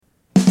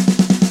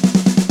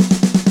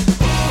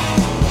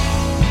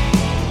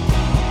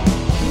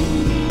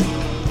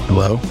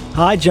Hello.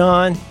 Hi,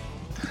 John.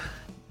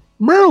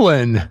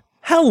 Merlin.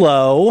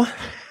 Hello.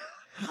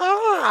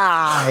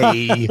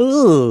 Hi.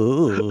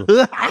 Ooh.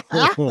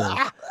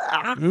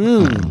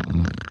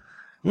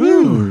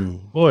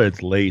 Boy,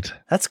 it's late.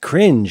 That's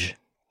cringe.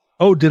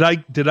 Oh, did I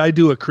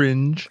do a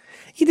cringe?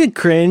 You did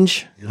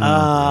cringe.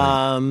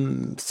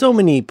 So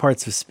many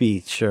parts of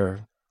speech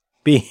are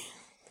being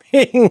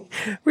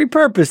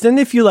repurposed, and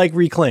if you like,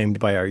 reclaimed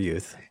by our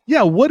youth.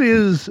 Yeah, what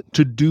is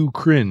to do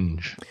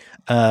cringe?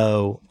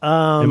 Oh,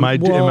 Am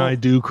I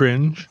do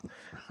cringe?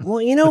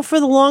 Well, for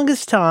the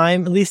longest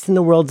time, at least in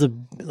the worlds of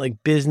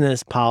like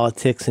business,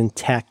 politics, and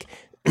tech,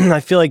 I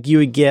feel like you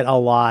would get a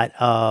lot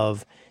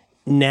of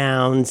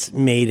nouns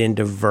made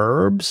into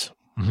verbs.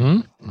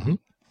 Mm-hmm. Mm-hmm.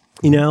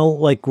 You know,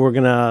 like we're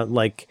gonna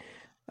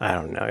I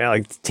don't know,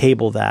 like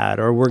table that,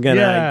 or we're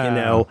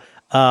gonna,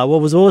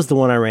 what was the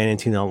one I ran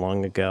into not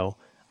long ago?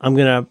 I'm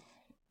gonna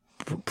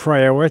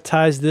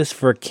prioritize this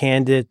for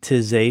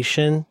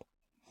candidization.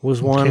 Was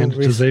one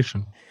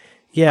Candidization.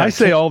 Yeah, I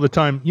say all the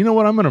time. You know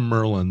what? I'm gonna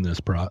Merlin this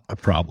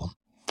problem.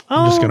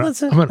 I'm just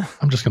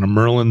gonna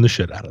Merlin the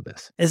shit out of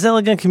this. Is that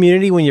like a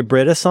community when you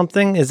Brita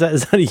something? Is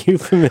that a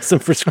euphemism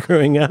for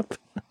screwing up?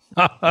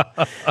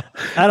 I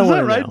don't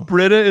want to right? know.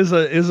 Brita is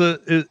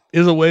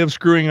a way of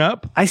screwing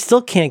up. I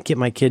still can't get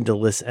my kid to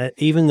listen,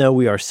 even though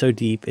we are so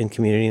deep in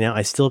community now.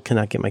 I still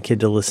cannot get my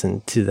kid to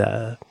listen to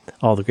the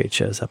All the Great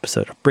Shows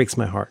episode. It breaks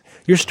my heart.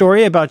 Your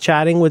story about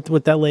chatting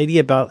with that lady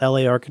about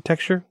LA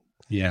architecture.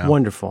 Yeah,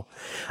 wonderful.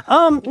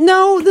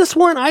 No, this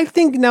one I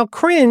think now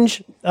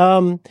cringe.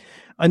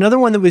 Another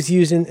one that was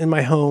used in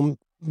my home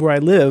where I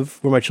live,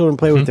 where my children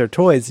play with their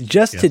toys,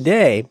 just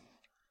today.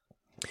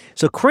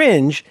 So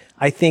cringe,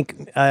 I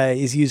think,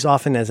 is used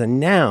often as a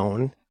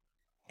noun,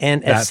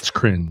 and that's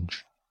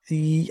cringe.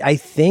 I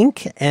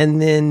think.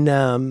 And then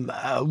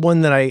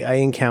one that I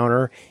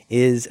encounter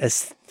is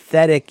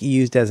aesthetic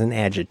used as an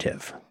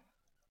adjective.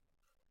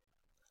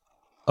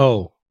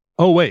 Oh,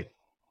 wait.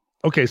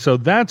 Okay, so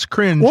that's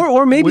cringe,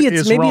 or maybe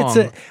it's a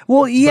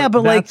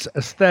but that's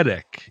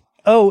aesthetic.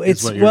 Oh,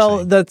 it's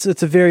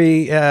a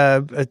very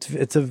I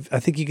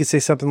think you could say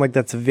something like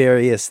that's a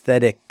very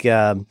aesthetic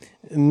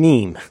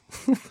meme.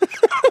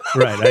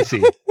 Right,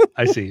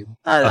 I see.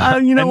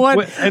 You know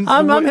what?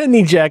 I'm hitting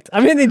eject.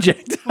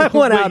 I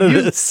want out of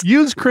this.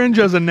 Use cringe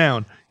as a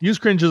noun.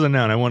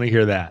 I want to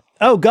hear that.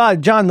 Oh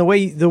God, John, the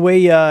way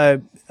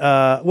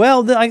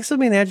I guess it'll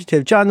be an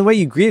adjective. John, the way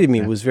you greeted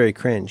me was very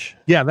cringe.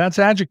 Yeah, that's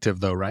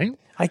adjective though, right?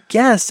 I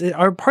guess.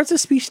 Are parts of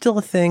speech still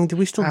a thing? Do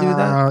we still do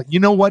that? You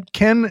know what?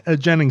 Ken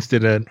Jennings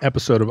did an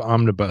episode of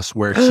Omnibus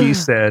where she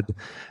said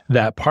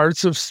that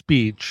parts of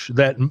speech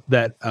that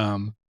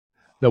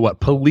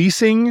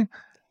policing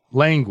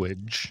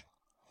language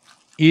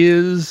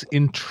is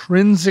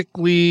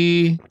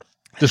intrinsically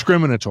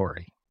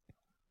discriminatory.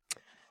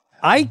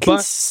 I can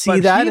see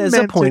that as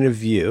a point of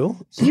view.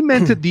 He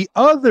meant it the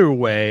other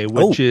way,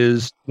 which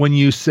is when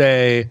you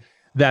say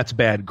that's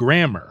bad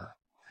grammar.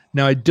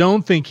 Now, I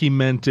don't think he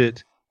meant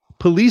it.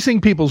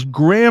 Policing people's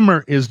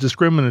grammar is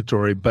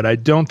discriminatory, but I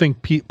don't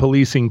think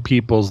policing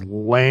people's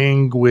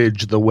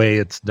language the way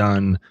it's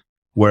done,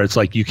 where it's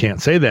like you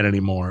can't say that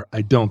anymore.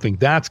 I don't think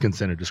that's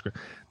considered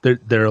discriminatory.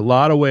 There are a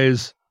lot of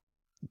ways.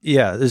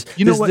 Yeah,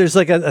 there's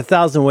like a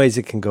thousand ways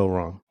it can go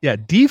wrong. Yeah,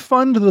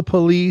 defund the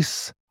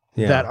police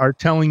that are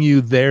telling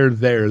you they're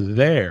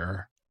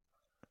there,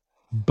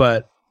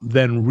 but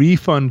then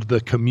refund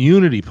the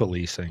community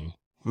policing.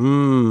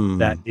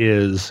 That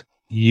is,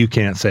 you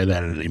can't say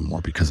that anymore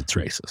because it's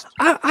racist.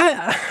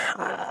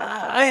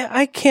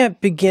 I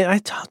can't begin. I'm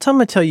going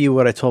to tell you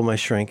what I told my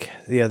shrink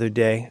the other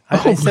day.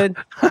 I said,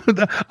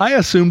 I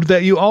assumed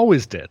that you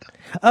always did.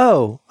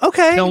 Oh,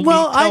 okay.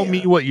 Tell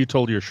me what you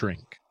told your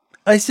shrink.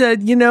 I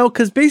said,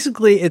 because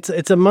basically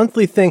it's a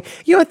monthly thing.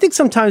 I think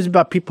sometimes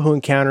about people who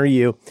encounter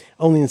you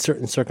only in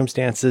certain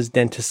circumstances.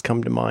 Dentists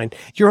come to mind.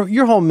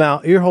 Your whole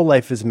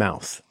life is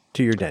mouth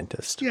to your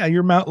dentist. Yeah,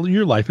 your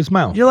life is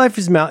mouth. Your life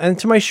is mouth. And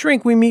to my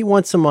shrink, we meet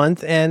once a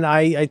month, and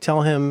I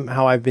tell him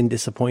how I've been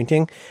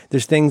disappointing.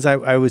 There's things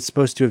I was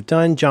supposed to have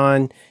done,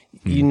 John.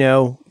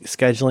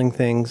 Scheduling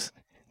things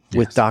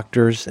with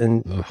doctors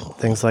and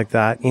things like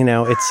that.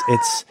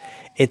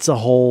 It's a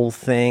whole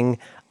thing.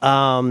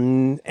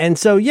 And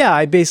so,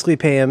 I basically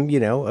pay him,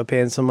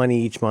 pay him some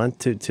money each month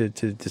to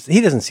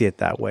he doesn't see it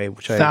that way,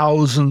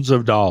 thousands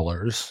of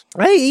dollars.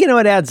 Right.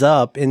 It adds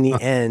up in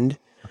the end,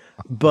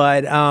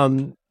 but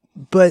I'm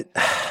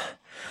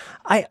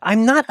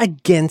not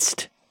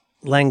against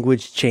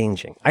language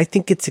changing. I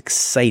think it's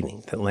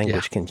exciting that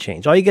language can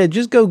change. All you got to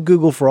just go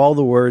Google for all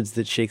the words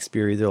that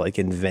Shakespeare either like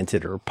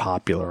invented or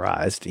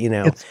popularized,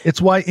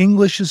 It's why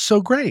English is so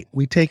great.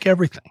 We take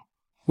everything.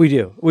 We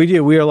do.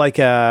 We're like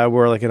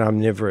an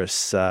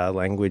omnivorous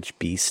language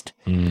beast.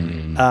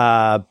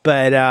 But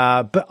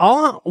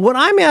what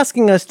I'm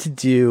asking us to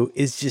do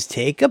is just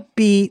take a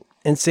beat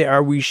and say,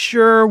 are we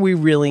sure we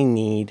really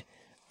need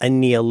a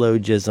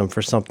neologism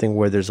for something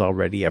where there's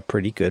already a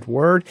pretty good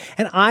word?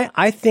 And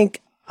I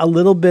think a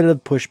little bit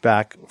of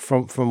pushback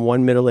from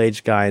one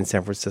middle-aged guy in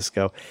San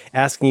Francisco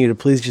asking you to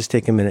please just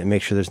take a minute and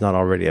make sure there's not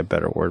already a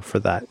better word for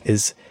that.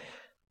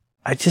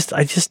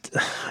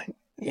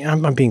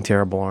 I'm being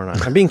terrible, aren't I?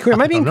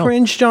 Am I being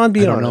cringe, John?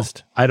 Be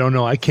honest. I don't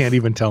know. I can't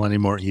even tell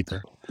anymore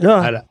either.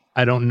 No.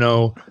 I don't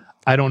know.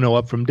 I don't know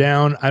up from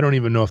down. I don't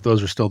even know if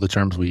those are still the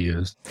terms we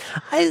use.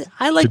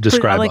 I like to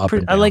describe up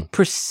and down. I like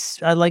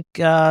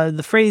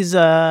the phrase.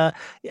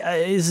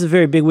 This is a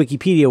very big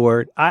Wikipedia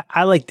word.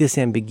 I like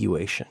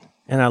disambiguation,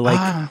 and I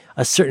like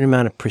a certain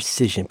amount of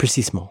precision.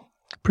 Precisement.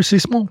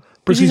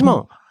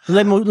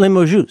 Les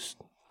mots justes.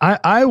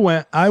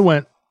 I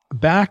went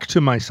back to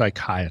my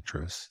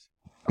psychiatrist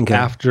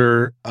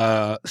after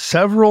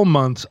several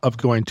months of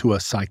going to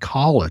a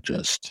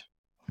psychologist,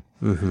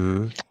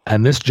 and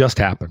this just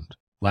happened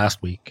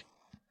last week,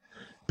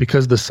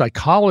 because the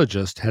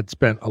psychologist had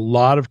spent a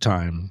lot of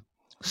time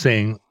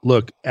saying,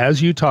 look,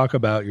 as you talk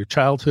about your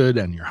childhood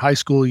and your high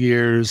school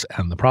years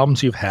and the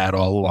problems you've had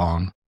all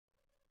along,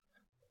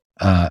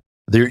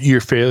 your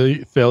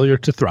failure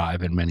to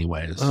thrive in many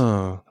ways.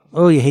 Oh,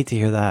 you hate to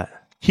hear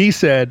that. He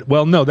said,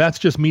 well, no, that's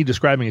just me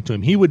describing it to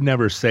him. He would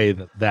never say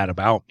that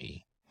about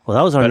me. Well,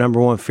 that was our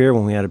number one fear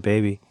when we had a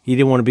baby. You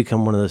didn't want to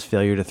become one of those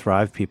failure to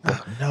thrive people.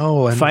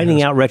 No.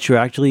 Finding out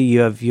retroactively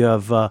you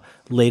have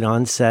late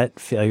onset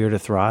failure to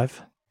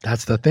thrive.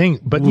 That's the thing.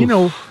 But,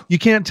 you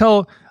can't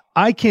tell.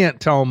 I can't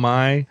tell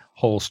my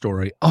whole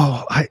story.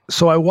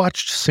 So I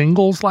watched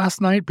Singles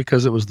last night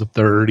because it was the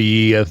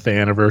 30th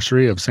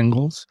anniversary of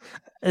Singles.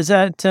 Is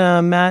that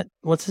Matt,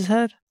 what's his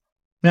head?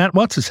 Matt,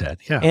 what's his head?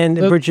 Yeah. And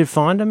Bridget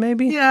Fonda,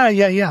 maybe?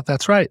 Yeah.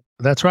 That's right.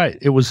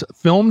 It was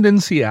filmed in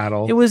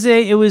Seattle. It was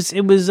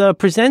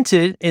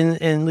presented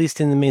at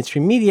least in the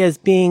mainstream media as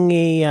being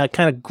a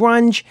kind of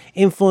grunge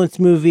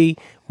influenced movie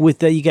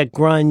with you got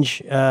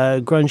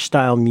grunge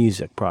style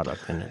music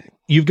product in it.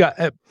 You've got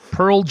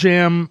Pearl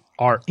Jam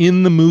are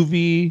in the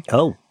movie.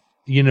 Oh.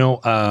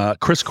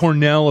 Chris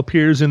Cornell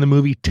appears in the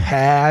movie.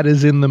 Tad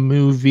is in the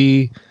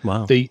movie.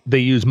 Wow. They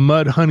use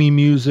Mudhoney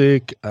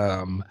music.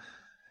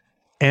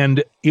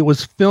 And it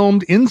was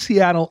filmed in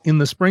Seattle in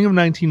the spring of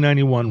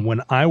 1991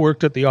 when I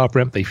worked at the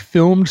Off-Ramp. They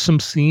filmed some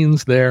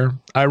scenes there.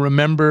 I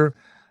remember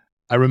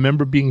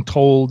being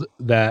told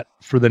that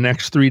for the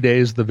next 3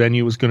 days, the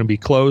venue was going to be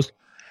closed.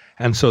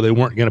 And so they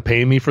weren't going to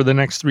pay me for the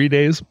next 3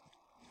 days.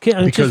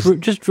 Okay,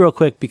 just real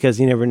quick, because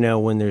you never know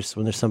when there's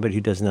somebody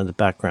who doesn't know the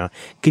background.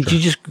 Could you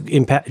just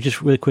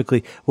really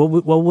quickly?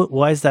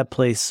 Why is that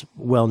place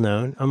well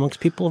known amongst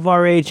people of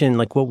our age? And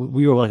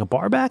we were like a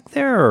bar back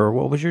there, or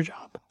what was your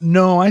job?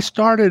 No, I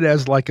started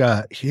as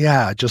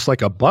just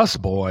like a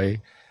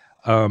busboy,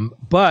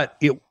 but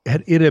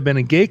it had been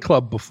a gay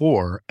club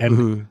before,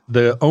 and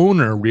the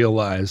owner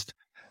realized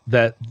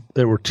that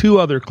there were two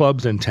other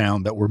clubs in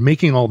town that were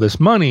making all this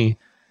money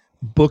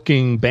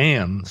booking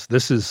bands.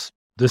 This is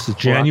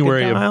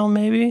January Crocodile,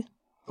 maybe?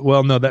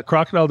 Well, no, that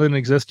Crocodile didn't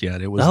exist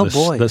yet. It was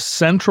the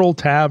Central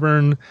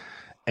Tavern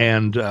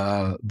and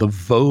the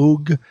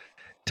Vogue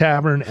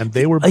Tavern, and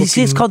they were booking... You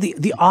see, it's called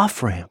the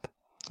Off-Ramp.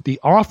 The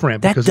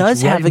Off-Ramp, that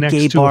does have a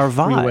gay bar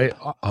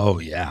vibe. Oh,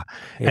 yeah.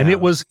 And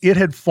it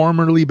had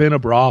formerly been a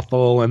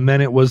brothel, and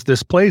then it was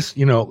this place,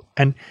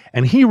 and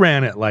he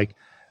ran it like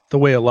the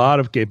way a lot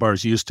of gay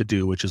bars used to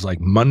do, which is like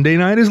Monday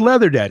night is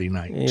Leather Daddy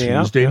night,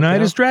 Tuesday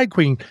night is Drag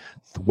Queen,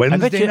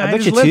 Wednesday night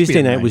is lesbian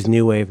Tuesday night night was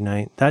New Wave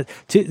night.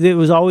 It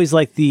was always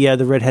like the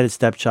redheaded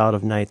stepchild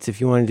of nights. If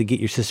you wanted to get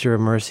your Sister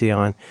of Mercy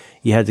on,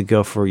 you had to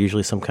go for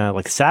usually some kind of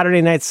like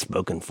Saturday night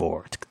spoken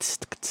for.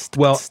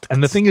 Well,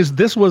 and the thing is,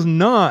 this was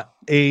not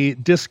a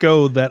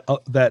disco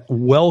that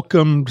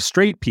welcomed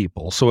straight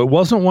people, so it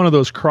wasn't one of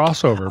those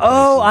crossover places.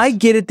 Oh, I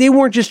get it. They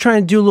weren't just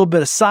trying to do a little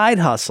bit of side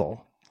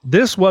hustle.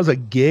 This was a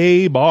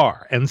gay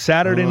bar, and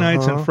Saturday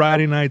nights and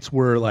Friday nights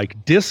were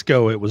like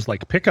disco. It was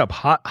like pickup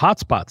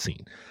hotspot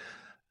scene.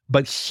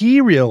 But he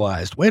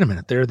realized, wait a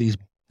minute, there are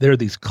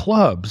these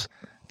clubs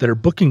that are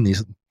booking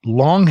these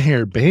long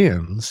hair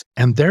bands,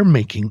 and they're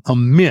making a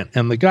mint.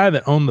 And the guy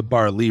that owned the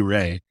bar, Lee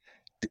Ray,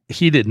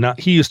 he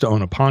used to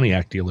own a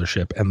Pontiac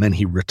dealership, and then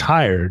he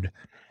retired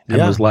and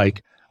was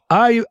like,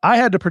 I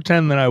had to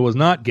pretend that I was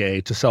not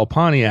gay to sell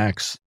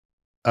Pontiacs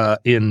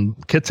in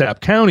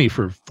Kitsap County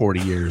for 40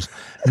 years.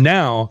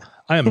 Now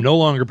I am no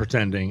longer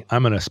pretending.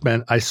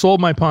 I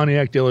sold my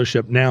Pontiac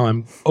dealership. Now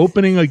I'm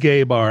opening a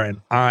gay bar, and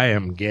I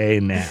am gay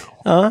now.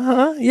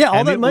 Yeah,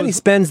 all that money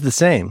spends the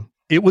same.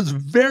 It was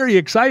very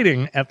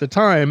exciting at the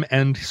time.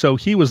 And so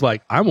he was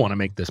like, I want to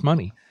make this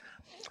money.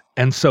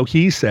 And so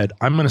he said,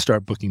 I'm going to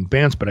start booking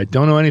bands, but I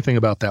don't know anything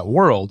about that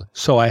world.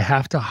 So I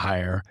have to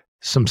hire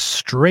some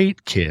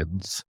straight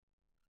kids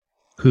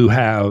who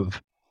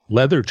have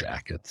leather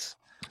jackets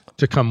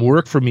to come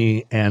work for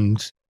me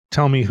and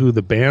tell me who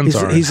the bands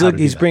are.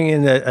 He's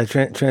bringing in a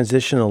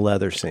transitional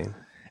leather scene.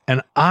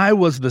 And I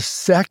was the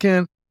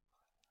second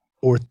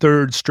or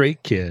third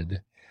straight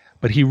kid,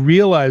 but he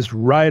realized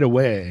right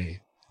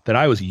away that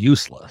I was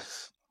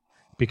useless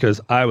because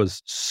I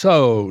was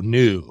so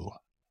new.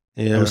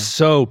 Yeah. I was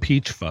so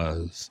peach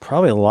fuzz.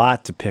 Probably a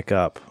lot to pick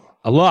up.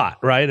 a lot,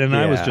 right? And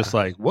I was Yeah. just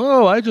like,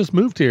 whoa, I just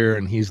moved here.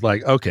 And he's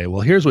like, okay,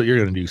 well, here's what you're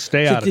going to do.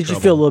 Stay out of Did trouble.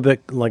 you feel a little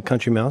bit like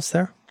Country Mouse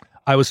there?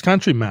 I was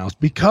Country Mouse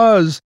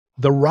because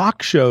the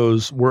rock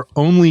shows were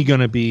only going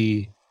to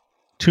be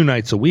 2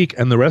 nights a week.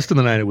 And the rest of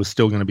the night, it was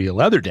still going to be a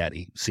Leather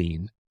Daddy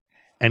scene.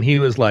 And he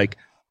was like,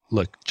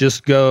 look,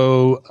 just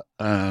go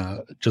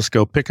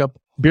pick up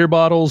beer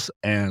bottles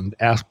and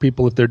ask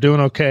people if they're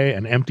doing okay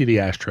and empty the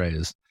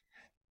ashtrays.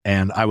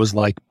 And I was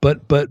like,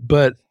 but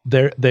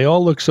they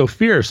all look so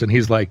fierce. And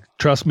he's like,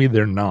 trust me,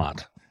 they're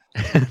not.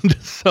 And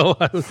so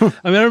I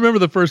remember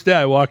the first day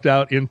I walked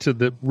out into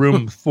the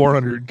room,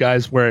 400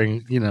 guys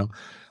wearing,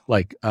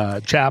 like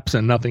chaps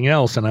and nothing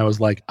else. And I was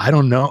like, I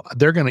don't know,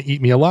 they're going to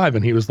eat me alive.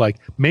 And he was like,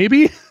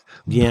 maybe,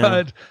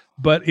 Yeah.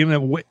 but in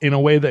a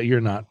way that you're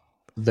not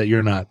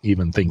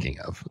even thinking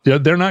of.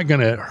 They're not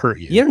going to hurt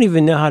you. You don't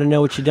even know how to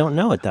know what you don't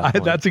know at that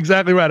point. That's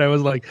exactly right. I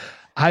was like,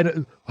 how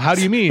do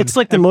you mean? It's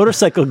like the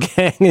motorcycle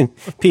gang in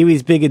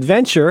Pee-wee's Big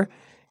Adventure,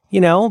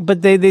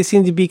 but they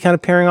seem to be kind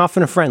of pairing off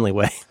in a friendly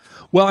way.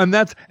 Well, and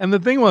the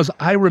thing was,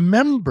 I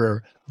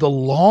remember the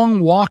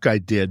long walk I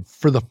did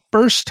for the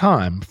first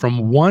time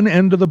from one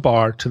end of the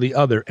bar to the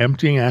other,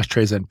 emptying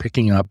ashtrays and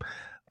picking up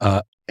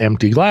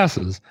empty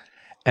glasses.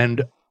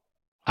 And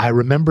I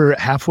remember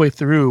halfway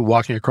through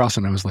walking across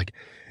and I was like,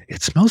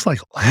 it smells like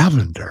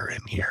lavender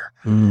in here.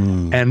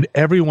 And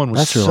everyone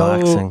was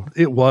relaxing.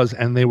 It was,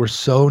 and they were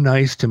so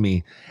nice to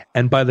me.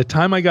 And by the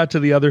time I got to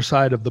the other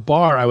side of the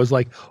bar, I was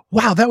like,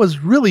 wow, that was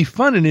really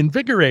fun and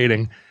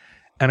invigorating.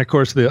 And of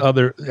course,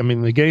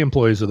 the gay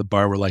employees of the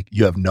bar were like,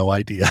 you have no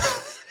idea.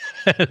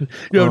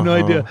 You have no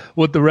idea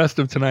what the rest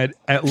of tonight.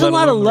 There's a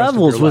lot of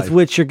levels with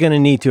which you're going to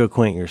need to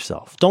acquaint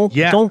yourself. Don't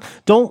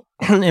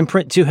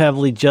imprint too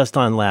heavily just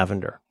on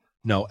lavender.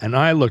 No, and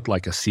I looked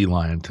like a sea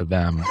lion to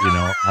them.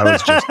 I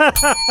was just.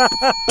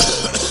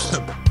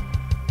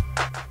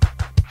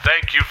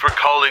 Thank you for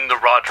calling the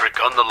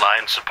Roderick on the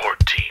Line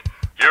support team.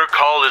 Your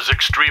call is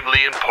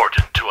extremely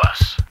important to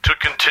us. To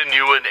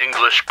continue in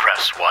English,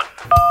 press 1.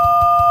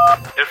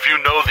 If you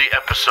know the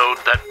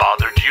episode that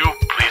bothered you,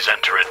 please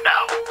enter it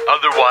now.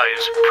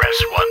 Otherwise, press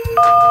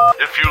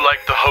 1. If you like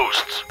the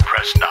hosts,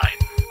 press 9.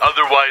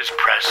 Otherwise,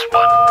 press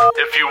 1.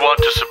 If you want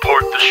to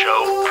support the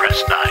show,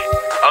 press 9.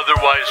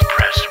 Otherwise,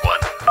 press 1.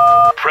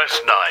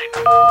 Press 9.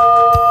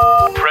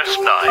 Press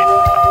 9.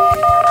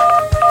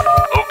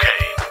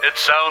 Okay, it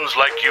sounds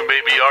like you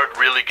maybe aren't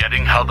really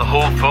getting how the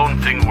whole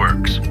phone thing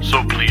works,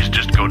 so please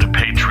just go to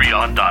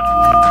Patreon.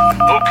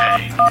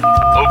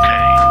 Okay,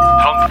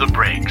 pump the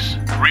brakes.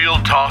 Real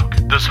talk,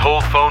 this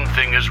whole phone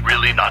thing is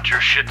really not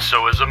your shit,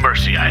 so as a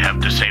mercy I have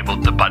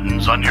disabled the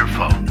buttons on your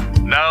phone.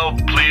 Now,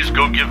 please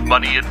go give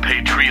money at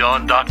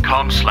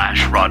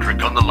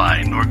patreon.com/Roderick on the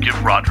Line or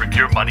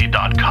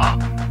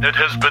giveroderickyourmoney.com. It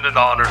has been an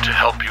honor to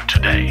help you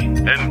today,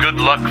 and good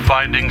luck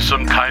finding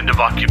some kind of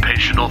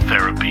occupational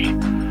therapy.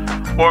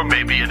 Or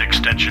maybe an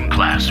extension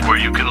class where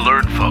you can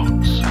learn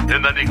phones.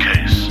 In any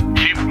case,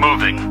 keep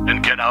moving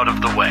and get out of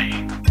the way.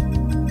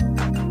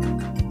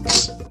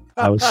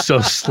 I was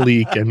so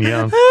sleek and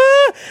young.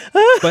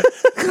 But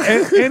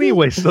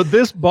anyway, so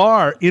this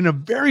bar, in a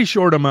very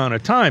short amount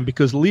of time,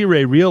 because Lee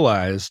Ray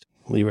realized,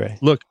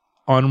 look,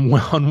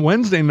 on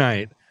Wednesday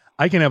night,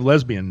 I can have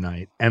lesbian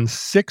night, and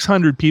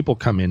 600 people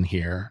come in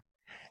here,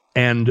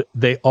 and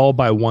they all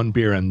buy one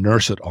beer and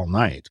nurse it all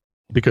night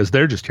because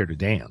they're just here to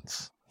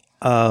dance.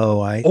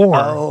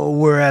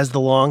 Whereas the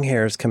long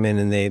hairs come in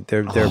and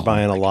they're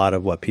buying a lot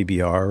of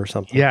PBR or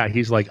something. Yeah,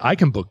 he's like, I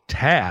can book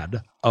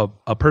Tad,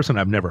 a person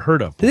I've never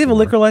heard of. Do they have a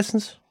liquor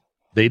license?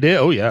 They did.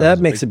 Oh yeah, that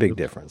makes a big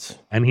difference.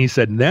 And he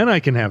said, then I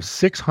can have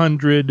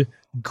 600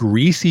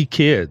 greasy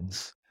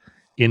kids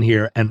in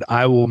here, and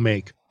I will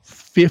make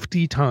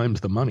 50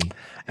 times the money.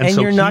 And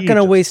so you're not going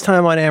to waste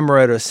time on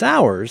amaretto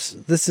sours.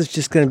 This is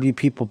just going to be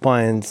people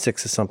buying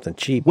 6 of something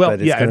cheap,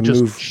 but it's going to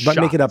move, but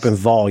make it up in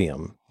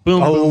volume.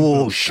 Boom,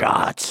 boom.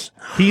 Shots.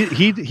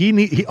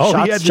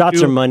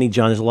 Shots are money,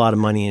 John. There's a lot of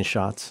money in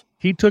shots.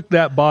 He took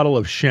that bottle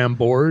of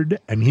Chambord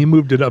and he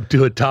moved it up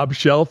to a top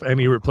shelf and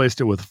he replaced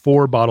it with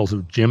 4 bottles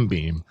of Jim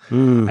Beam.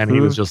 Mm-hmm. And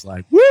he was just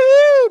like, woo,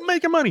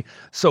 making money.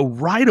 So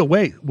right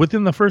away,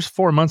 within the first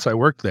 4 months I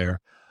worked there,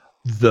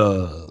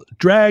 the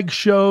drag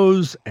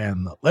shows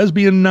and the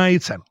lesbian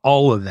nights and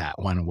all of that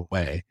went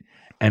away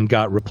and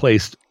got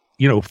replaced.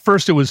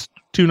 First it was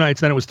 2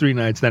 nights, then it was 3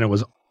 nights, then it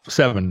was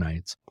 7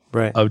 nights.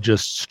 Right. Of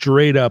just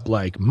straight up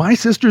like My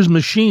Sister's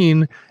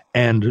Machine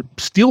and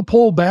Steel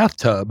Pole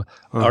Bathtub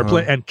are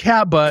playing, and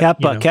Cat Butt.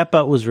 Cat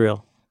Butt was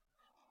real.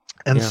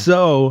 And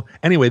so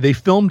anyway, they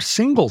filmed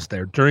singles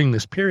there during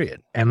this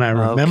period. And I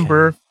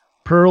remember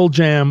Pearl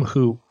Jam,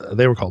 who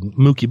they were called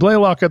Mookie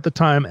Blaylock at the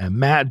time, and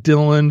Matt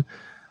Dillon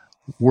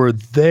were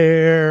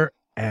there,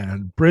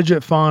 and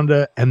Bridget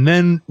Fonda. And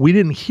then we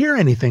didn't hear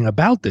anything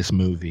about this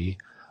movie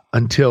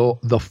until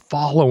the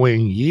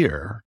following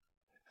year.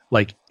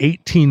 Like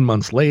 18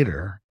 months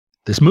later,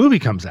 this movie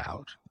comes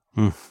out.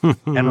 And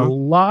a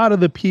lot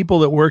of the people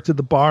that worked at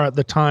the bar at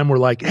the time were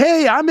like,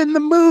 hey, I'm in the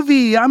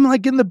movie. I'm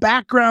like in the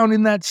background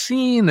in that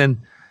scene. And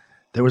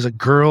there was a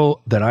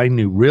girl that I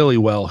knew really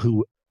well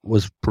who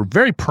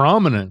very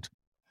prominent.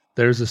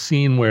 There's a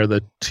scene where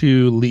the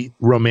two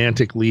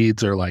romantic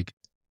leads are like,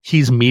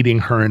 he's meeting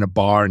her in a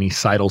bar and he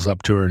sidles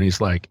up to her and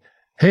he's like,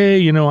 hey,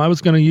 you know, I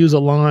was going to use a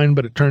line,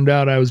 but it turned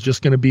out I was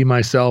just going to be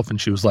myself. And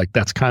she was like,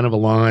 that's kind of a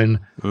line.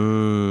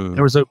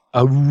 There was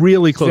a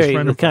really close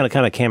friend of kind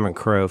of Cameron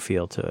Crowe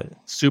feel to it.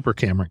 Super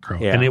Cameron Crowe.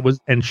 Yeah. And it was,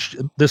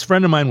 this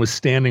friend of mine was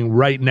standing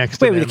right next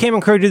to him. Wait, did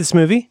Cameron Crowe do this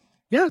movie?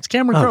 Yeah, it's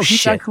Cameron Crowe.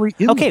 He's actually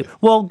in it.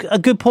 Well, a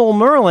good Paul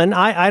Merlin.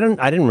 I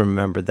didn't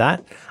remember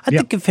that. I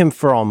think of him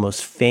for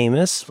Almost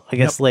Famous, I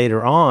guess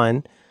later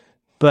on.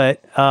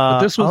 But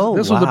this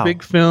was a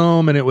big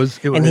film, and he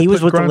was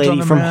with the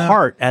lady from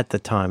Heart at the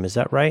time. Is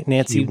that right?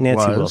 Nancy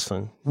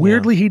Wilson.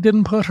 Weirdly, he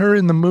didn't put her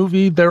in the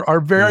movie. There are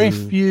very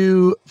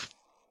few,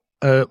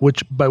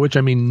 by which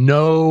I mean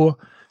no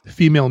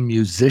female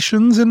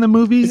musicians in the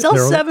movie. Is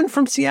L7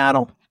 from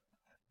Seattle?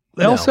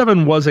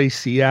 L7 was a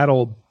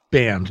Seattle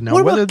band. Now,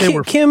 what whether about they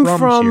were Kim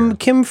from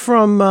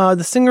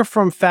the singer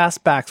from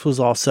Fastbacks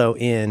was also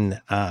in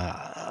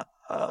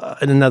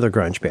another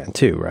grunge band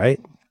too,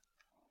 right?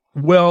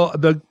 Well,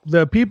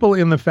 the people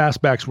in the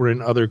Fastbacks were in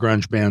other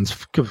grunge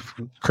bands.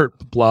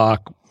 Kurt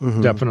Bloch,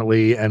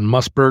 definitely, and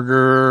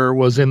Musburger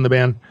was in the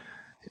band.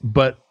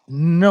 But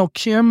no,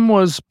 Kim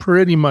was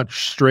pretty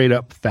much straight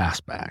up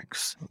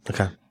Fastbacks.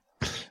 Okay.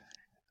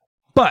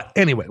 But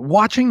anyway,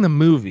 watching the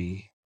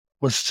movie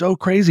was so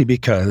crazy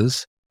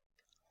because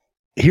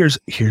here's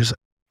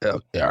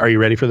are you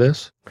ready for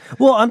this?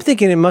 Well, I'm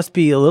thinking it must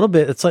be a little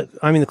bit. It's like,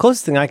 I mean, the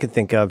closest thing I could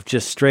think of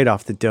just straight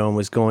off the dome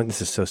was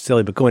this is so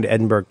silly, but going to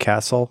Edinburgh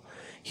Castle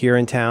here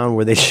in town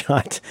where they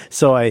shot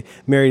So I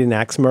Married an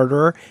Axe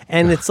Murderer.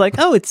 And it's like,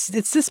 oh, it's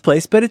this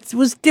place, but it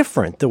was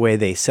different the way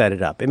they set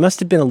it up. It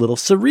must have been a little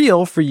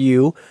surreal for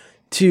you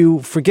to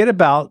forget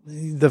about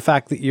the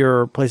fact that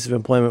your place of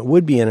employment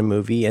would be in a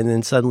movie, and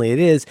then suddenly it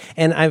is.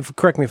 And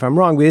correct me if I'm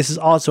wrong, but this is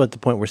also at the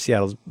point where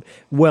Seattle's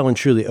well and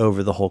truly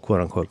over the whole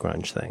quote-unquote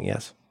grunge thing,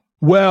 yes?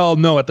 Well,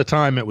 no, at the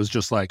time it was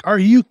just like, are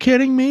you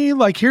kidding me?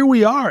 Like, here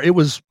we are. It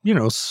was,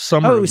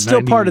 summer. Oh, it was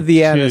still part of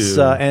the Annus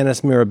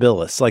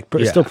Mirabilis. Like,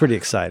 still pretty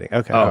exciting.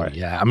 Okay. Oh, right.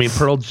 Yeah. I mean,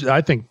 I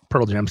think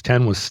Pearl Jam's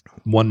 10 was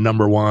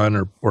number one,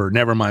 or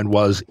Nevermind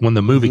was when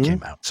the movie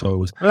came out. So it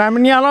was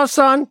Lemon Yellow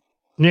Sun.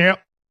 Yeah.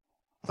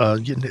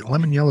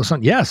 Lemon Yellow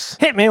Sun. Yes.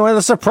 Hit me with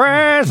a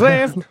surprise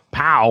lift.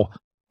 Pow.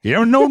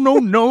 Yeah.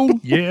 No.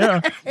 Yeah.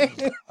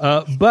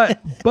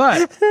 But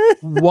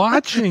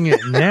watching it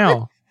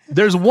now.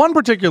 There's one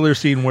particular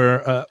scene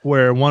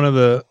where one of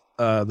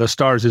the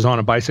stars is on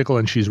a bicycle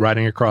and she's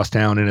riding across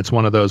town, and it's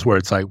one of those where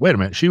it's like, wait a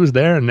minute, she was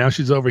there and now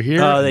she's over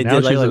here. Oh, they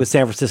did like with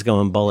San Francisco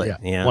and Bullet.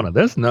 Yeah. One of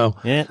this? No.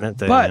 Yeah.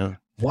 But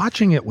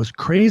watching it was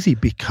crazy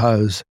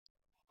because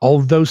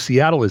although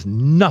Seattle is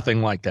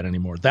nothing like that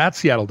anymore, that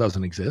Seattle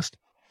doesn't exist.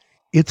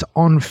 It's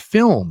on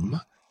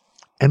film,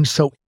 and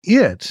so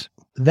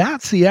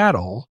that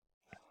Seattle.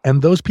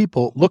 And those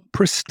people look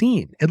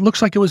pristine. It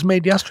looks like it was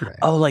made yesterday.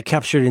 Oh, like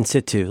captured in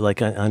situ,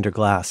 like under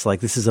glass. Like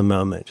this is a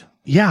moment.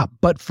 Yeah,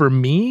 but for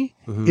me,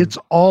 it's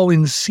all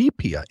in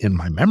sepia in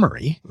my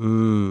memory.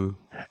 And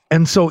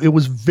so it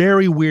was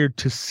very weird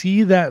to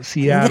see that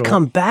Seattle. And to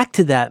come back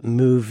to that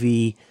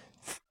movie,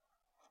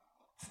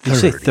 did you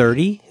say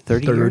 30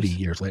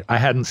 years later. I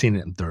hadn't seen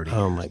it in 30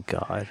 Oh, my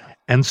God.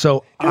 And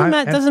so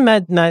doesn't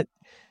Matt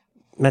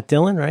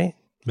Dillon, right?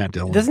 Matt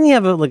Dillon. Doesn't he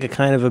have a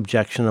kind of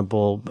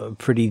objectionable,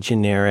 pretty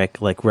generic,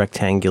 like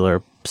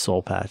rectangular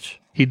soul patch?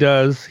 He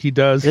does.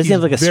 Does he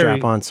have like a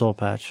strap-on soul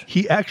patch?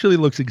 He actually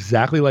looks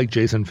exactly like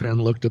Jason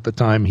Finn looked at the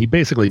time. He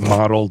basically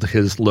modeled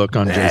his look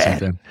on Jason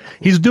Finn.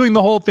 He's doing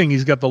the whole thing.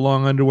 He's got the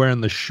long underwear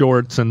and the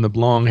shorts and the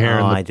long hair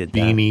and the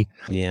beanie.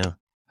 That. Yeah.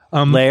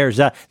 Layers.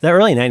 The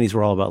early 90s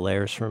were all about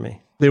layers for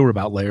me. They were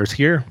about layers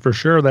here, for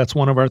sure. That's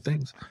one of our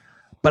things.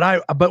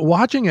 But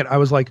watching it, I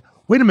was like,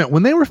 wait a minute,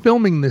 when they were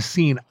filming this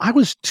scene, I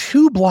was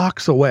 2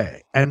 blocks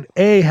away, and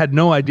A, had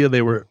no idea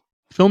they were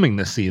filming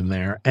this scene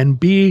there, and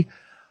B,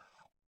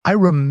 I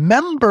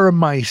remember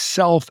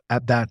myself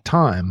at that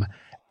time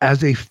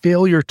as a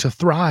failure to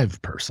thrive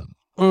person.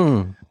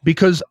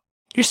 Because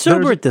you're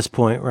sober at this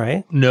point,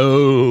 right?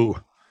 No.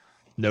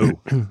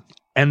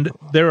 And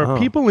there are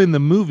people in the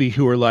movie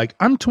who are like,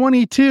 I'm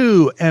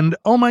 22, and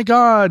oh my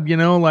God,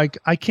 like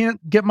I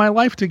can't get my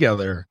life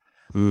together.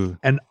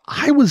 And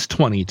I was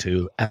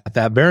 22 at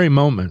that very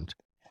moment,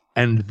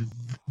 and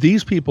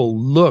these people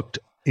looked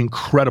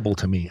incredible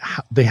to me.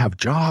 They have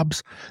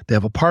jobs, they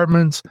have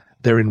apartments,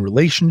 they're in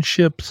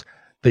relationships,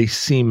 they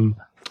seem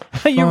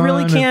fun. You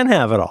really can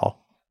have it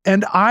all.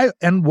 And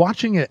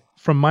watching it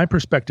from my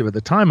perspective at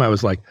the time, I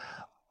was like,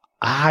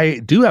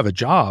 I do have a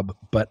job,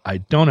 but I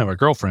don't have a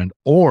girlfriend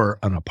or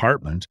an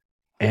apartment,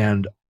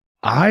 and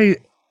I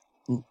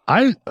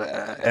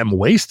am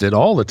wasted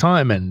all the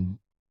time, and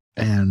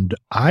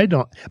I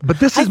don't, but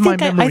this is my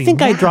memory. I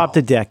think I dropped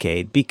a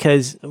decade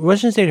because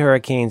Western State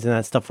Hurricanes and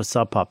that stuff with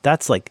Sub Pop,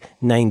 that's like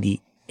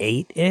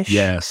 98-ish.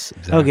 Yes.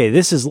 Exactly. Okay.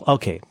 This is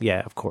okay.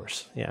 Yeah, of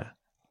course. Yeah.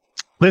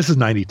 This is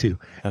 92.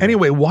 Okay.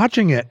 Anyway,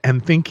 watching it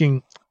and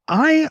thinking,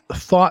 I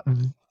thought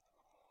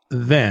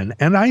then,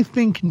 and I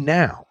think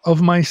now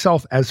of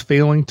myself as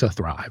failing to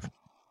thrive.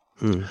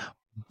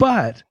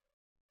 But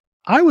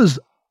I was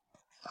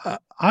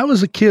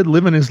a kid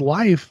living his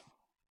life,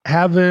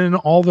 having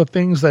all the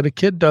things that a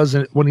kid does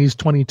when he's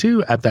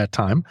 22 at that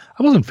time.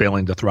 I wasn't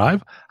failing to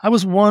thrive. I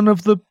was one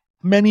of the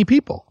many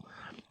people.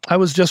 I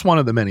was just one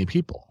of the many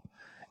people.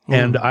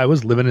 And I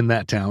was living in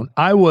that town.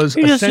 I was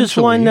just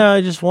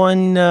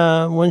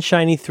one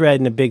shiny thread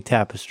in a big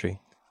tapestry.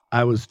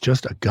 I was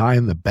just a guy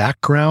in the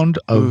background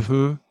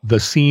of the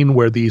scene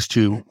where these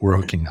two were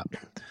hooking up.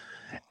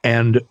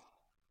 And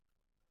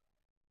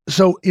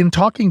so in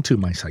talking to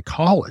my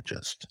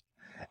psychologist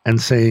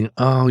and saying,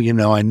 oh,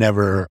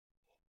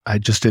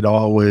 it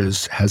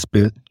always has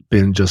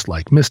been just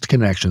like missed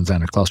connections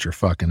and a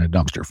clusterfuck and a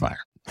dumpster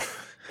fire.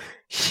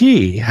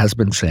 He has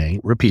been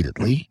saying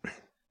repeatedly,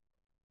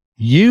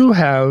 you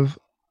have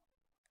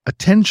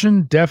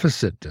attention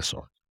deficit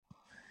disorder,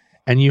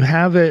 and you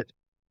have it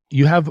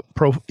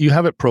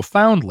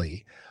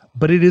profoundly,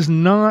 but it is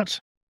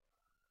not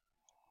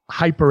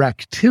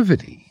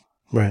hyperactivity.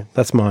 Right.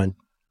 That's mine.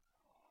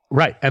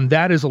 Right. And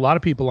that is a lot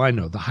of people I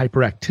know, the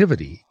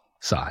hyperactivity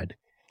side.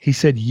 He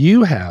said,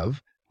 you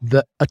have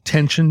the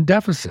attention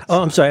deficit.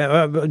 Oh, I'm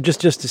sorry. Just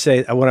to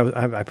say,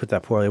 I put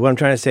that poorly. What I'm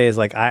trying to say is,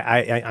 like,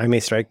 I may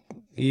strike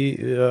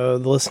the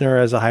listener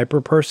as a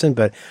hyper person,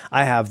 but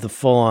I have the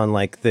full on,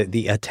 like,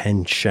 the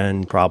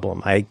attention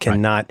problem. I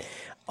cannot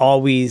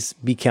always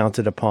be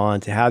counted upon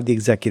to have the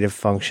executive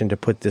function to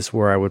put this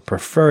where I would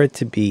prefer it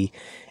to be,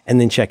 and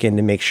then check in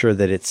to make sure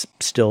that it's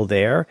still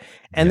there.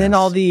 And then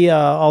all the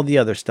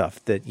other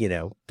stuff that,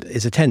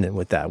 is attendant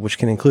with that, which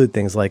can include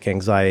things like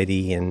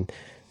anxiety and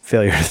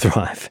failure to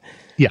thrive.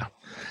 Yeah.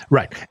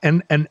 Right.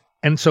 And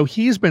so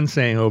he's been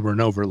saying over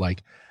and over,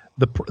 like,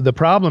 the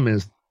problem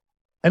is,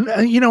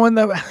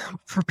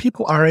 for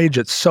people our age,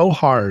 it's so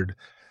hard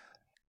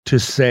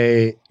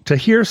to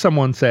hear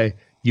someone say,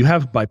 you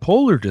have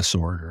bipolar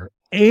disorder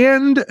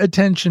and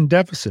attention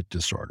deficit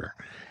disorder.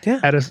 Yeah.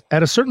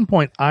 At a certain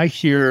point, I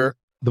hear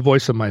the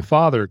voice of my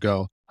father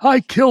go, I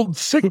killed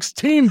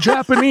 16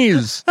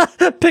 Japanese.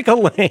 Pick a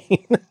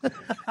lane.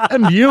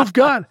 and you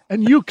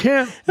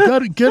can't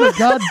get a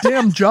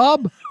goddamn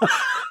job.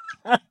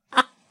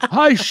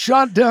 I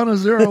shot down a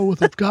zero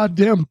with a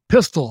goddamn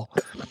pistol.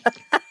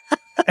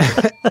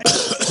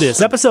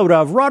 This episode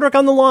of Roderick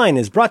on the Line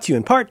is brought to you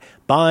in part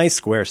by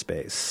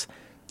Squarespace.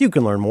 You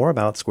can learn more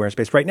about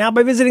Squarespace right now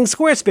by visiting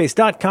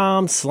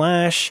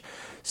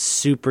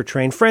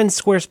squarespace.com/supertrain.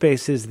 Friends,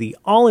 Squarespace is the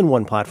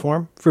all-in-one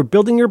platform for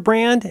building your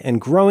brand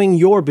and growing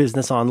your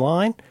business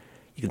online.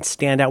 You can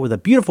stand out with a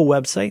beautiful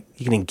website.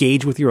 You can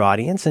engage with your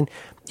audience, and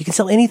you can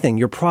sell anything.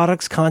 Your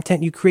products,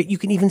 content you create. You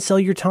can even sell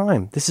your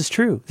time. This is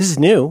true. This is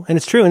new, and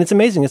it's true, and it's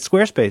amazing. It's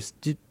Squarespace.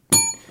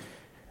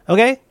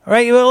 Okay, all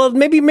right. Well,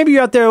 maybe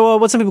you're out there.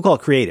 What some people call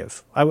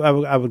creative. I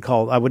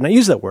would not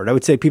use that word. I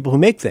would say people who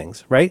make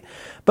things, right?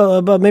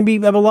 But maybe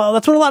that's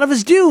what a lot of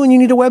us do, and you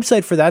need a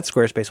website for that.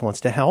 Squarespace wants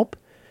to help,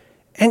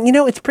 and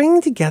it's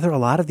bringing together a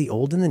lot of the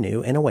old and the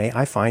new in a way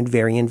I find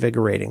very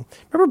invigorating.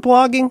 Remember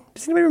blogging?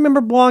 Does anybody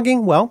remember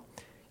blogging? Well,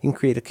 you can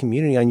create a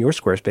community on your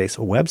Squarespace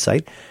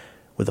website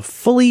with a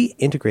fully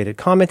integrated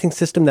commenting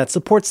system that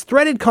supports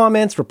threaded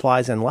comments,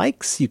 replies, and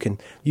likes. You can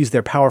use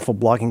their powerful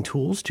blogging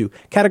tools to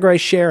categorize,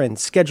 share, and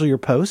schedule your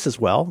posts as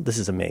well. This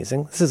is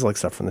amazing. This is like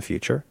stuff from the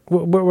future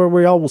where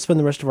we all will spend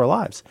the rest of our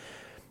lives.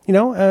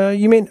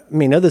 You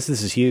may know this.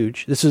 This is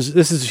huge. This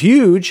is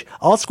huge.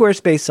 All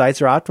Squarespace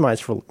sites are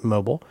optimized for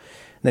mobile.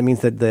 That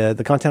means that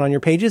the content on your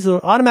pages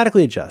will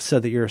automatically adjust so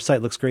that your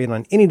site looks great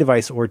on any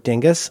device or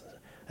dingus.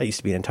 That used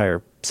to be an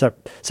entire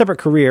separate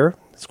career.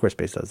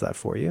 Squarespace does that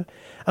for you.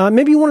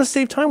 Maybe you want to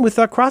save time with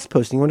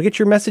cross-posting. You want to get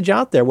your message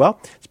out there. Well,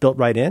 it's built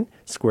right in.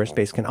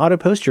 Squarespace can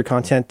auto-post your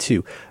content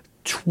to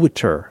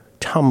Twitter,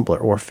 Tumblr,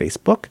 or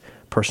Facebook,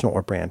 personal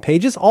or brand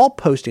pages. All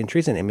post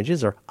entries and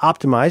images are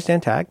optimized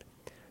and tagged,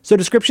 so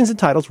descriptions and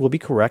titles will be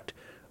correct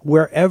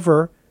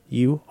wherever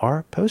you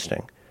are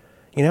posting.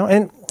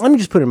 And let me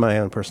just put in my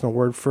own personal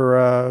word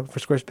for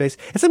Squarespace.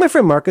 It's like my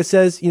friend Marcus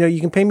says, you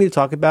can pay me to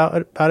talk about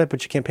it,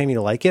 but you can't pay me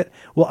to like it.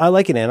 Well, I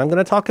like it and I'm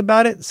going to talk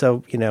about it.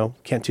 So,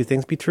 can't two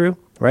things be true,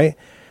 right?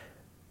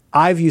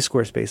 I've used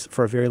Squarespace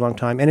for a very long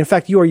time. And in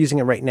fact, you are using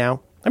it right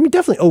now. I mean,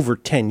 definitely over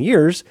 10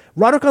 years.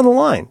 Roderick on the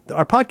Line,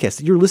 our podcast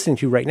that you're listening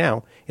to right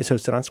now, is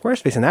hosted on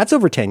Squarespace. And that's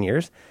over 10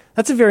 years.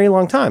 That's a very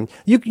long time.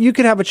 You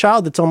could have a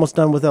child that's almost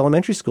done with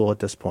elementary school at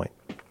this point.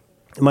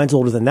 Mine's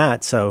older than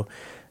that. So,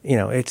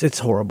 it's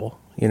horrible.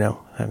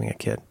 Having a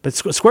kid. But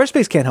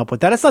Squarespace can't help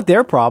with that. It's not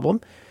their problem.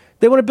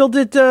 They want to build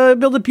it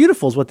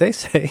beautiful is what they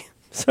say.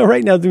 So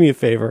right now, do me a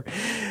favor.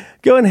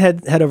 Go and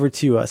head over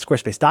to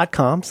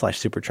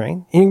squarespace.com/supertrain,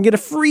 and you can get a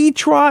free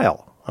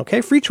trial. Okay,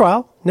 free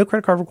trial. No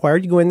credit card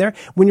required. You go in there.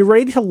 When you're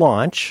ready to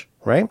launch,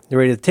 right? You're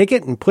ready to take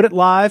it and put it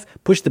live.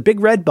 Push the big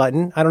red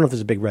button. I don't know if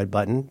there's a big red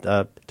button.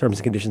 Terms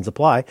and conditions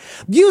apply.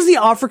 Use the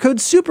offer code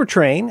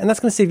SUPERTRAIN, and that's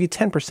going to save you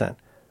 10%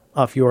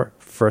 off your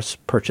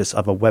first purchase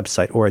of a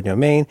website or a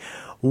domain.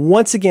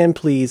 Once again,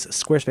 please,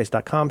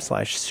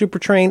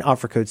 squarespace.com/supertrain,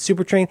 offer code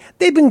SUPERTRAIN.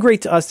 They've been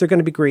great to us. They're going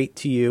to be great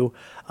to you.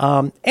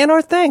 And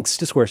our thanks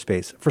to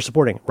Squarespace for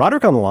supporting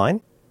Roderick on the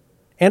Line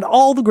and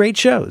all the great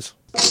shows.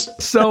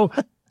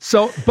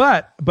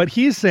 But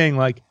he's saying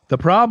like the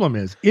problem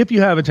is if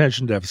you have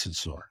attention deficit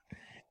disorder,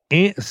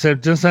 and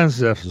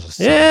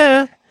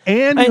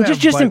and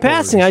just in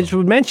passing, I just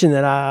would mention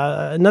that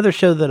another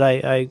show that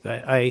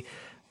I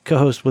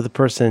co-host with a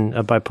person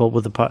with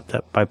a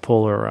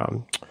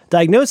bipolar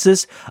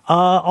diagnosis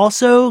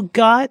also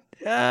got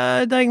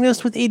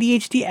diagnosed with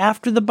ADHD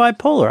after the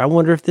bipolar. I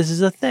wonder if this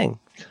is a thing.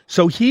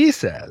 So he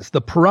says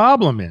the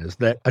problem is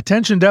that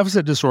attention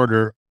deficit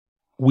disorder,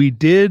 we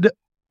did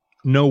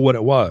know what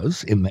it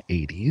was in the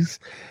 80s,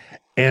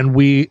 and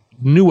we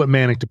knew what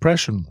manic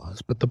depression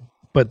was. But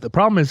the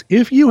problem is,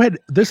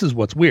 this is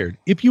what's weird,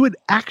 if you had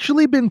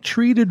actually been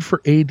treated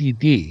for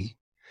ADD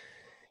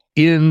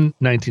in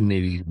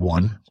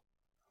 1981,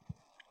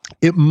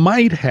 it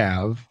might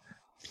have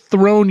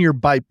thrown your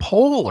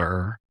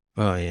bipolar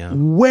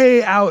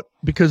way out,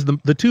 because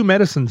the two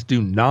medicines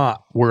do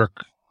not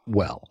work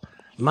well.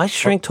 My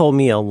shrink told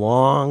me a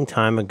long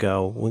time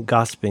ago, when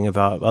gossiping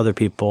about other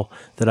people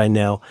that I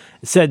know,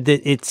 said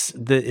that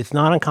it's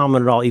not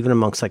uncommon at all, even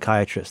among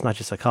psychiatrists, not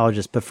just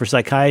psychologists, but for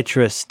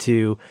psychiatrists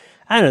to,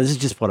 I don't know, this is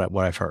just what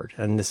I've heard,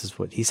 and this is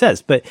what he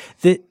says, but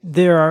that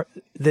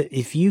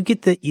if you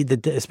get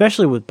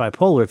especially with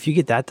bipolar, if you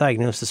get that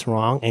diagnosis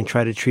wrong and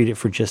try to treat it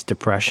for just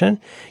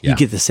depression, you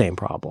get the same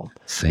problem.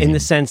 In the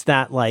sense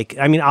that, like,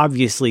 I mean,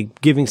 obviously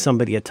giving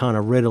somebody a ton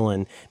of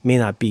Ritalin may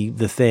not be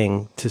the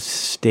thing to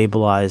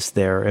stabilize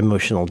their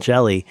emotional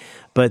jelly,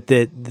 but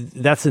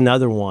that's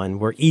another one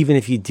where even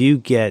if you do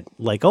get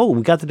like, oh,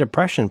 we got the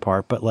depression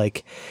part, but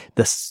like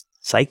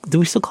do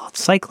we still call it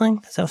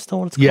cycling? Is that still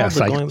what it's called? Yeah,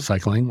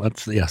 cycling.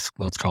 Let's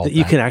call it.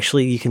 You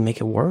can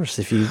make it worse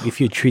if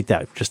you treat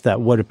that just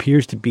that what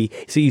appears to be.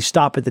 So you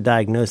stop at the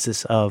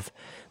diagnosis of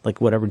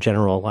like whatever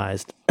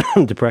generalized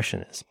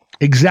depression is.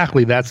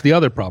 Exactly, that's the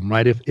other problem,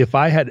 right? If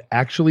I had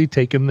actually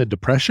taken the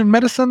depression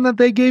medicine that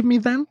they gave me,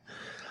 then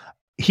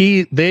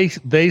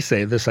they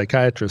say, the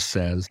psychiatrist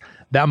says,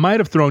 that might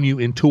have thrown you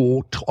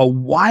into a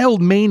wild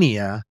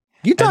mania.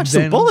 You dodged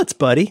some bullets,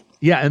 buddy.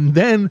 Yeah, and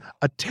then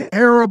a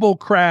terrible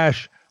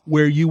crash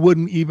where you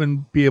wouldn't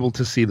even be able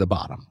to see the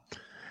bottom.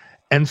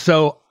 And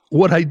so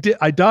what I did,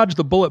 I dodged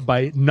the bullet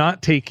by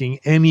not taking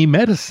any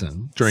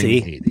medicine during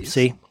the 80s.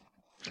 See?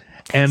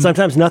 And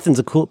sometimes nothing's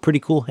a pretty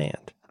cool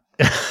hand.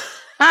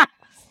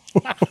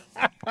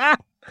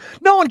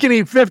 No one can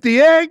eat 50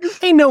 eggs.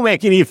 Ain't no man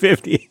can eat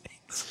 50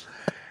 eggs.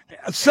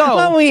 So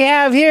what we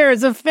have here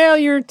is a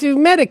failure to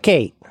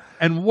medicate.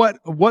 And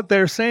what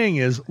they're saying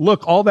is,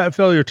 look, all that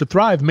failure to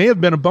thrive may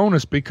have been a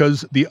bonus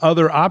because the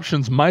other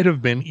options might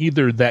have been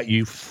either that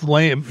you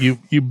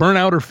burn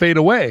out or fade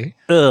away.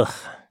 Ugh.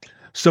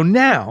 So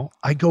now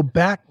I go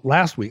back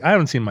last week. I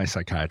haven't seen my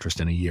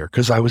psychiatrist in a year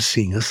because I was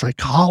seeing a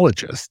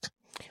psychologist.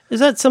 Is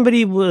that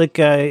somebody like,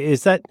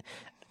 is that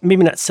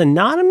maybe not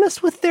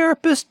synonymous with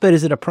therapist, but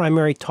is it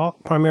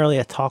primarily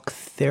a talk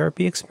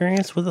therapy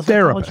experience with a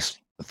psychologist?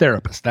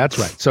 Therapist. That's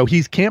right. So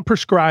he can't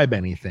prescribe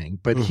anything,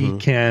 but he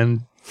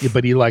can.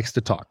 But he likes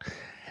to talk.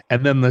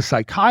 And then the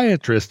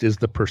psychiatrist is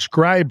the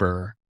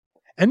prescriber.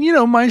 And,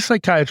 my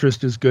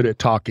psychiatrist is good at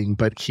talking,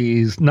 but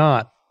he's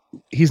not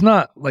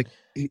like,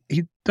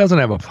 he doesn't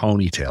have a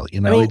ponytail,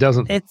 he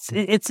doesn't.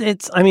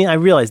 I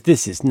realize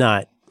this is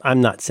not, I'm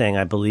not saying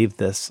I believe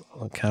this.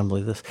 I kind of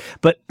believe this.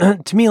 But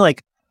to me,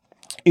 like,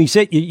 you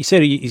say,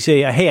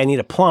 hey, I need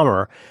a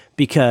plumber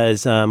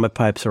because my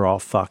pipes are all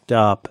fucked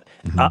up.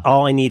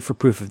 All I need for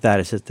proof of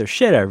that is that there's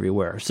shit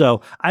everywhere.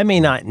 So I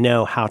may not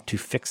know how to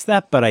fix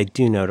that, but I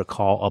do know to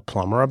call a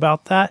plumber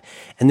about that.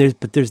 And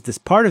there's this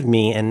part of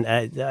me, and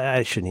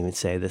I shouldn't even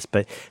say this,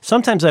 but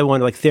sometimes I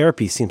wonder, like,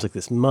 therapy seems like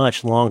this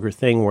much longer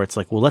thing where it's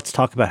like, well, let's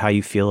talk about how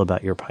you feel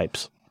about your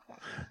pipes.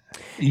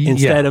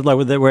 Instead of like,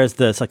 whereas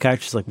the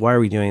psychiatrist is like, why are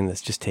we doing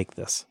this? Just take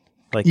this.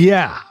 Like,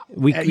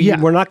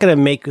 we're not going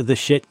to make the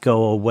shit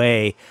go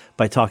away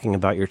by talking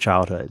about your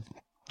childhood.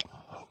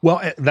 Well,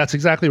 that's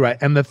exactly right.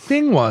 And the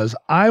thing was,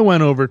 I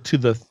went over to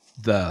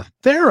the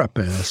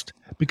therapist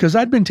because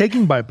I'd been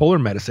taking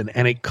bipolar medicine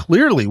and it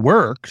clearly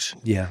worked.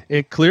 Yeah.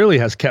 It clearly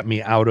has kept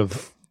me out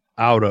of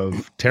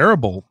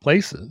terrible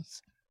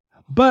places.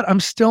 But I'm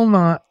still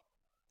not.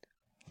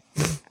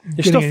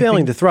 You're still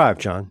failing to thrive,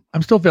 John.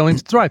 I'm still failing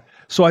to thrive.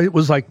 So I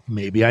was like,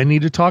 maybe I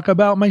need to talk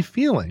about my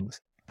feelings.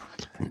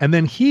 And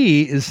then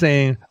he is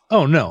saying,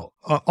 oh, no,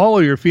 all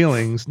of your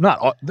feelings,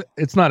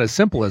 it's not as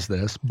simple as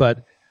this,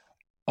 but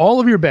all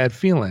of your bad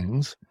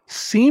feelings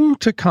seem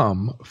to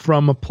come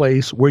from a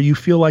place where you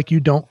feel like you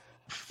don't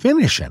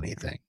finish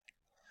anything.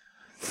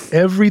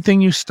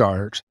 Everything you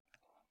start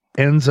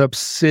ends up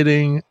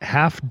sitting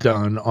half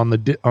done on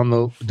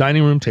the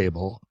dining room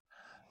table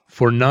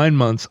for 9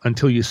 months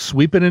until you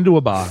sweep it into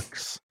a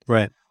box.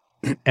 Right.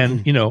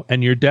 And,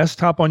 and your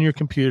desktop on your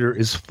computer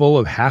is full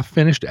of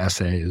half-finished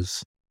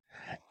essays.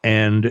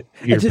 And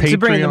your to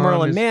bring in the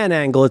Merlin Mann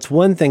angle, it's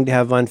one thing to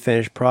have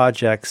unfinished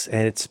projects,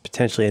 and it's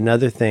potentially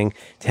another thing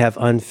to have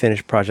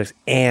unfinished projects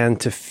and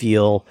to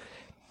feel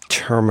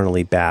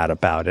terminally bad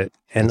about it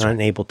and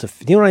unable to.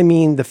 You know what I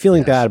mean? The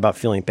feeling bad about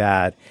feeling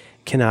bad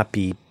cannot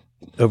be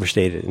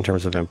overstated in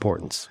terms of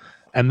importance.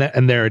 And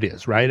there it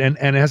is, right? And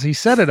as he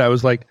said it, I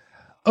was like,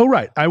 oh,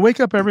 right. I wake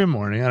up every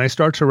morning and I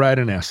start to write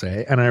an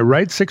essay and I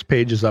write 6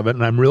 pages of it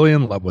and I'm really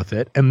in love with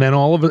it. And then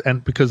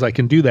and because I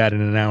can do that in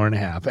an hour and a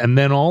half. And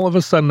then all of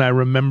a sudden I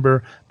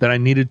remember that I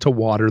needed to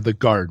water the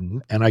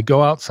garden and I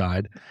go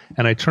outside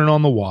and I turn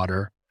on the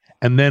water.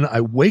 And then I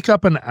wake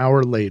up an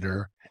hour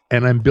later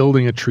and I'm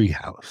building a tree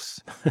house.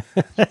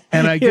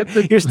 And I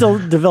You're still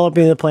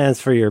developing the plans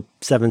for your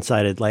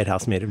 7-sided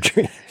lighthouse made of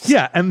trees.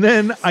 Yeah, and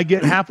then I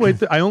get halfway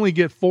through. I only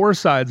get 4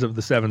 sides of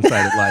the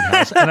 7-sided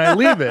lighthouse, and I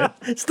leave it.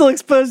 Still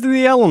exposed to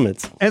the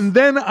elements. And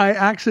then I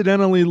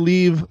accidentally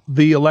leave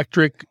the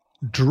electric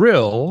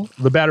drill,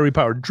 the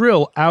battery-powered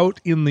drill,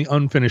 out in the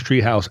unfinished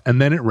tree house,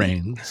 and then it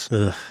rains.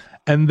 Ugh.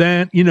 And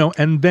then,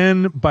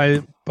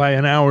 by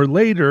an hour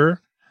later,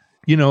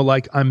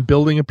 like I'm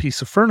building a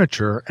piece of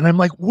furniture and I'm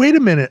like, wait a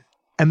minute.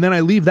 And then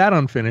I leave that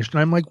unfinished and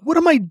I'm like, what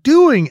am I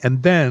doing?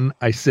 And then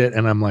I sit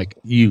and I'm like,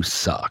 you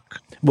suck.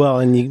 Well,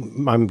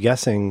 and I'm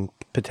guessing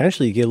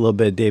potentially you get a little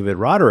bit of David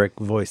Roderick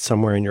voice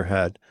somewhere in your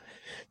head,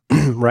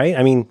 right?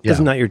 I mean, Yeah.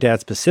 not your dad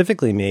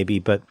specifically maybe,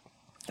 but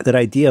that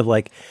idea of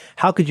like,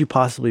 how could you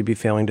possibly be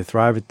failing to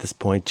thrive at this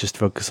point? Just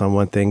focus on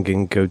one thing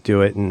and go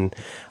do it. And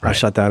I'll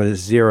shut down at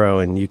 0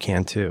 and you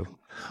can too.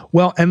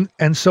 Well, and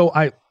so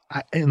I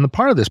in the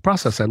part of this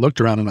process, I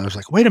looked around and I was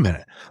like, wait a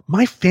minute,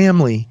 my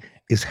family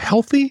is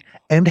healthy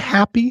and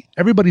happy.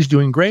 Everybody's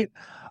doing great.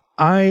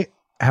 I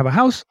have a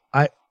house.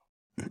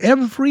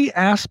 Every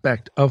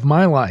aspect of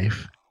my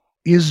life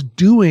is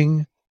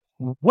doing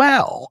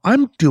well.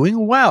 I'm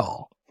doing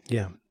well.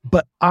 Yeah.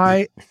 But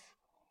I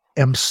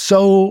am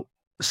so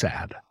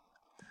sad.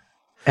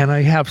 And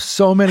I have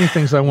so many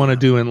things I want to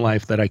do in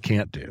life that I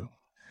can't do.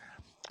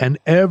 And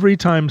every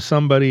time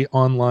somebody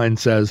online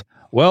says,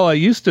 well, I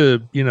used to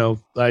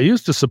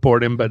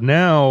support him, but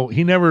now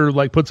he never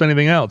puts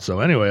anything out. So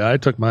anyway, I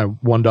took my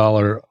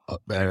 $1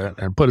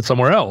 and put it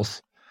somewhere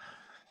else.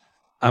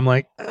 I'm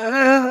like,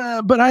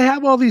 but I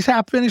have all these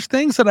half-finished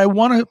things that I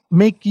want to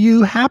make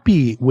you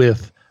happy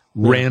with,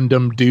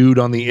 random dude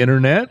on the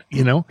internet,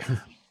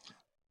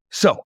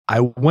 So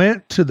I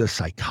went to the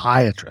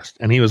psychiatrist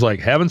and he was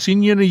like, haven't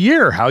seen you in a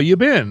year. How you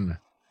been?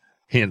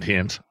 Hint,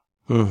 hint.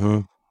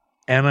 Mm-hmm.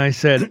 And I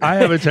said, I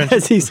have attention.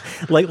 As he's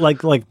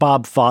like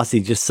Bob Fosse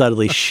just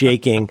subtly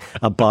shaking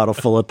a bottle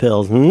full of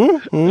pills.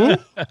 Well,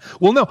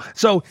 no.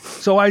 So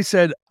I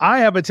said, I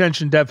have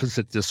attention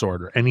deficit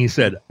disorder. And he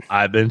said,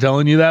 I've been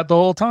telling you that the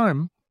whole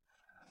time.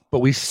 But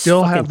we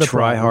still have the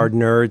try-hard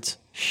nerds.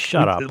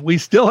 Shut up. We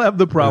still have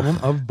the problem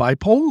of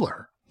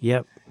bipolar.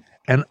 Yep.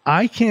 And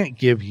I can't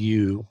give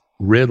you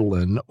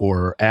Ritalin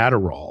or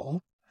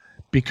Adderall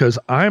because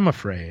I'm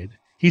afraid.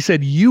 He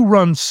said, you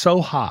run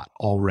so hot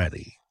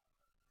already.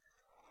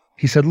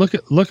 He said, look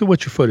at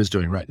what your foot is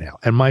doing right now.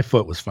 And my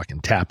foot was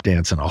fucking tap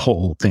dancing a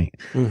whole thing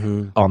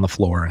on the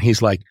floor. And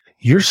he's like,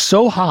 you're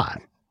so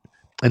hot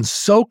and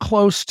so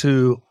close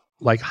to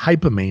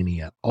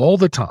hypomania all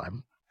the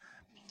time.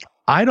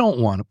 I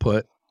don't want to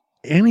put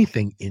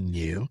anything in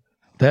you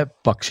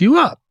that fucks you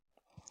up.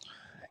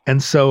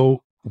 And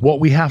so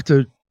what we have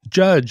to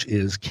judge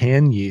is,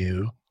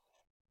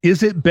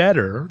 is it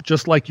better,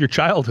 just like your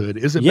childhood,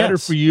 is it better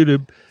for you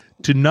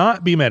to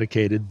not be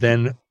medicated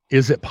than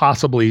is it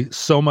possibly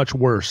so much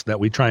worse that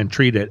we try and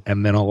treat it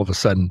and then all of a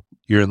sudden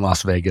you're in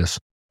Las Vegas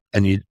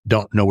and you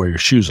don't know where your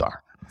shoes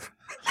are?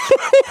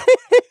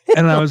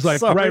 And I was like,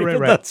 sorry, right.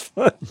 That's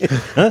funny.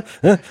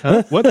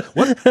 What?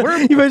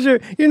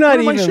 You're not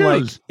are my even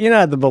shoes? You're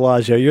not at the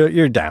Bellagio.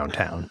 You're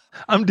downtown.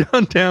 I'm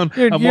downtown.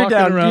 You're walking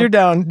down,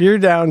 around. You're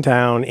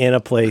downtown in a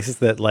place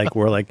that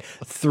where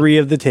 3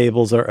 of the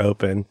tables are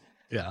open.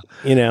 Yeah.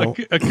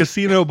 A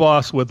casino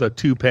boss with a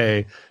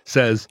toupee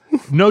says,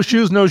 no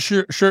shoes, no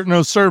shirt,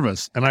 no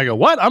service. And I go,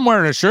 what? I'm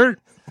wearing a shirt.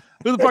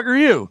 Who the fuck are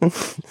you?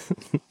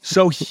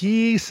 So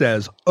he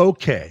says,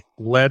 okay,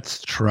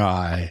 let's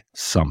try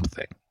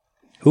something.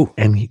 Ooh.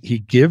 And he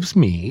gives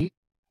me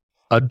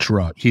a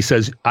drug. He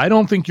says, I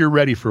don't think you're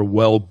ready for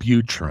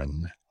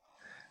Wellbutrin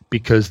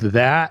because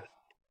that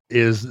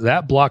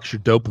blocks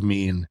your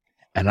dopamine.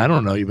 And I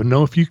don't even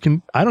know if you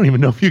can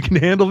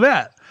handle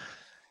that.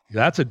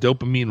 That's a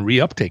dopamine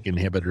reuptake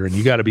inhibitor, and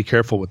you got to be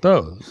careful with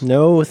those.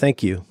 No,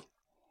 thank you.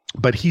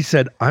 But he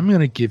said, I'm going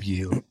to give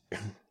you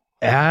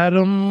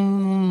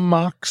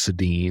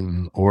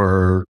atomoxidine,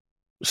 or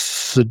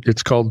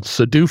it's called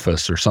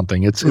Sedufus or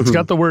something. It's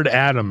got the word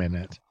atom in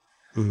it.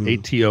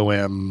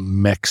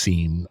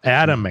 Atom-mexine.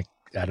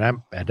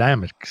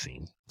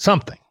 Adamexine.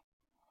 Something.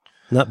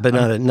 Not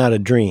a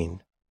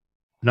dreen.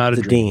 Not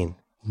a dean.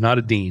 Not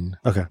a dean.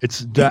 Okay.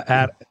 It's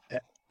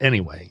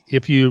anyway,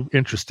 if you're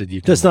interested,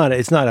 you can. It's not a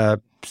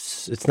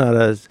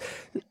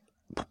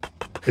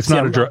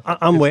drug.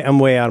 I'm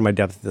way out of my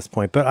depth at this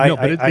point, but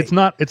it's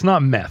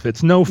not meth.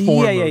 It's no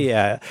form.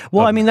 Yeah.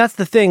 Well, I mean, that's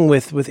the thing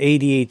with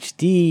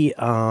ADHD.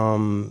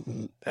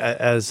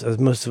 As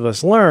most of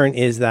us learn,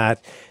 is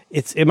that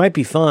it might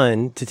be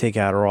fun to take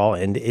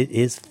Adderall, and it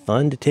is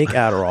fun to take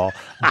Adderall,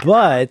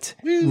 but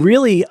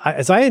really,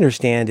 as I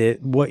understand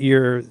it,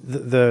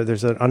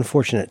 there's an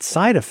unfortunate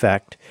side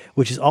effect,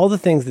 which is all the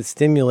things that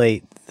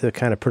stimulate the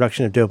kind of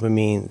production of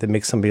dopamine that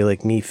makes somebody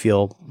like me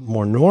feel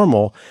more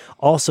normal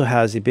also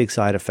has a big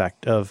side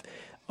effect of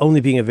only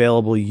being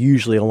available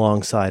usually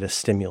alongside a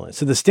stimulant.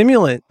 So the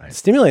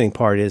stimulating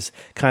part is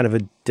kind of a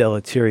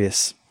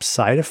deleterious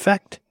side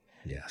effect.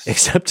 Yes.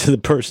 Except to the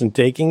person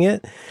taking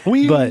it.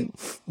 But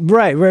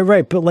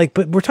right. But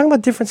we're talking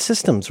about different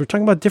systems. We're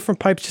talking about different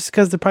pipes. Just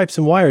because they're pipes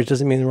and wires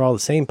doesn't mean they're all the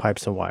same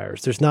pipes and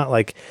wires. There's not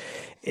like,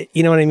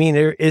 you know what I mean?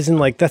 There isn't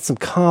like, that's some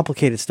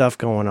complicated stuff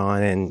going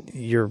on, and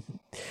you're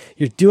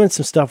doing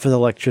some stuff with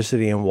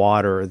electricity and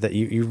water that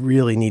you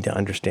really need to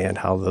understand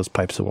how those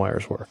pipes and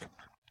wires work.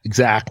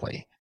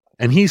 Exactly.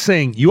 And he's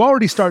saying, you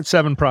already start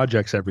 7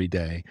 projects every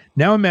day.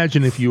 Now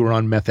imagine if you were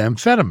on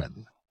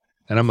methamphetamine.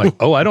 And I'm like,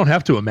 oh, I don't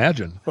have to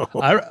imagine.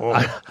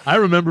 I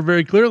remember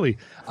very clearly.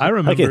 I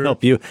can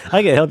help you.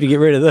 I can help you get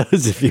rid of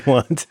those if you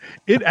want.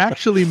 It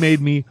actually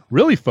made me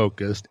really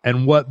focused.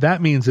 And what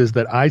that means is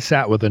that I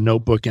sat with a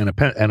notebook and a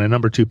pen and a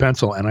number 2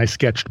 pencil, and I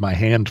sketched my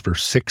hand for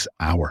 6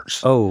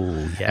 hours. Oh,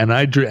 yeah. And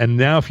I drew. And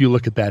now, if you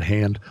look at that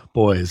hand,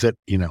 boy, is it?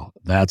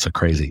 That's a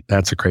crazy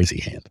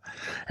hand.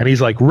 And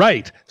he's like,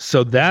 right.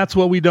 So that's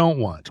what we don't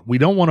want. We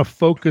don't want to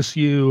focus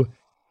you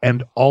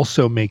and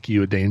also make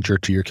you a danger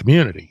to your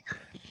community.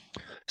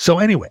 So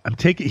anyway,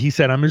 he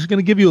said, I'm just going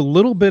to give you a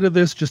little bit of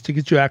this just to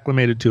get you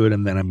acclimated to it.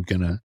 And then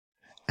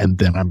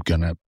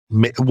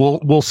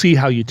we'll see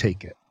how you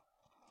take it.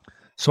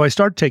 So I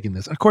started taking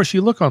this. Of course,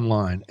 you look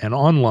online, and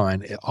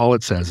online, all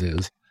it says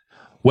is,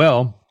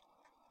 well,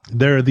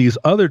 there are these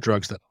other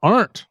drugs that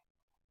aren't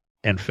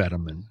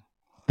amphetamine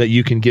that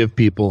you can give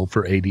people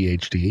for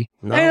ADHD.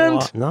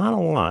 Not a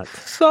lot.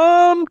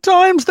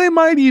 Sometimes they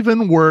might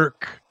even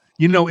work.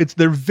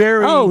 They're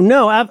very... Oh,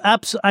 no,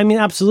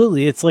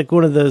 absolutely. It's like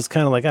one of those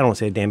kind of like, I don't want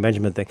to say a Dan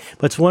Benjamin thing,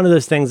 but it's one of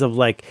those things of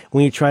like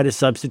when you try to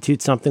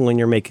substitute something when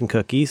you're making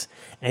cookies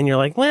and you're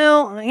like,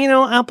 well,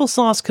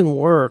 applesauce can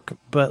work,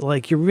 but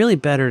like you're really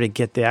better to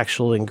get the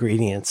actual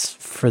ingredients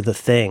for the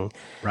thing.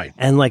 Right.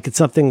 And like it's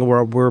something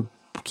where we're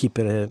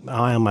keeping an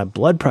eye on my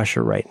blood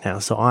pressure right now.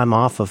 So I'm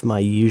off of my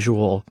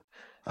usual...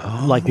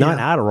 not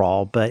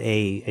Adderall, but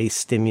a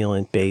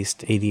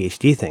stimulant-based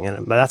ADHD thing,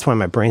 and that's why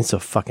my brain's so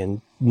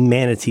fucking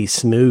manatee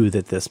smooth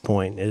at this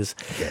point.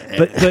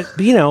 But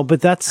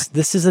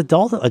this is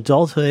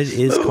adulthood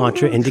is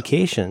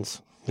contraindications.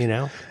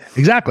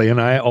 Exactly,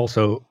 and I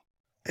also,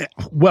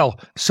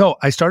 so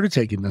I started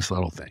taking this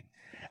little thing,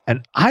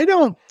 and I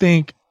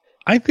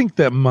think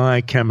that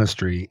my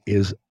chemistry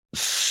is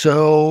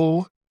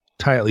so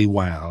tightly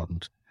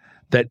wound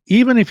that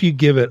even if you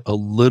give it a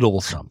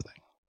little something.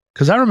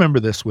 Because I remember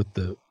this with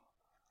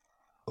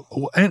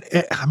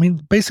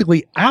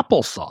basically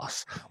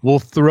applesauce will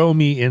throw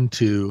me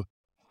into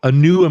a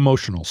new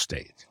emotional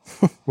state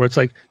where it's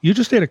like, you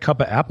just ate a cup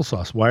of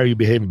applesauce. Why are you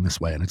behaving this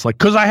way? And it's like,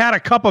 because I had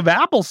a cup of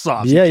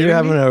applesauce. Yeah, you're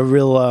having a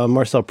real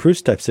Marcel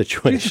Proust type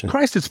situation. Jesus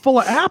Christ, it's full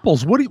of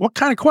apples. What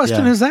kind of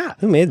question is that?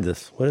 Who made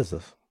this? What is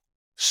this?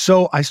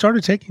 So I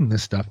started taking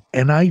this stuff,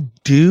 and I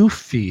do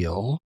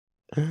feel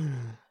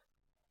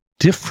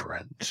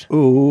different.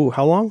 Ooh,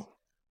 how long?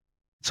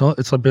 So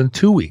it's been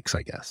 2 weeks,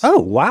 I guess. Oh,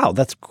 wow.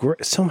 That's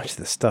great. So much of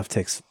this stuff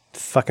takes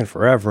fucking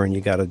forever, and you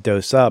got to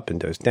dose up and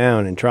dose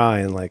down and try.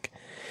 And like,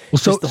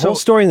 the whole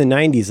story in the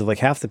 90s of like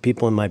half the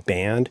people in my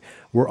band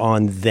were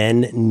on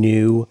then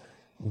new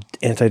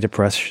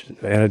depression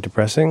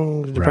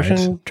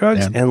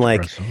drugs. And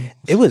like,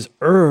 it was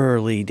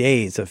early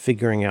days of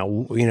figuring out,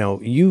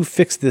 you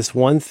fix this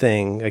one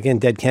thing, again,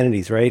 dead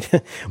Kennedys, right?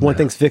 One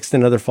thing's fixed,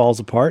 another falls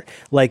apart.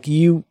 Like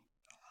will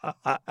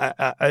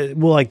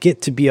I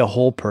get to be a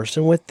whole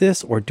person with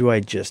this, or do I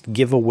just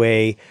give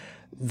away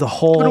the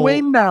whole? Give it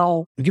away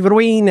now. Give it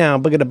away now.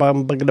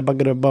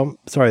 Bum.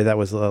 Sorry, that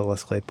was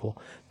Les Claypool.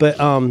 But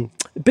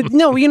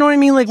no, you know what I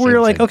mean? Like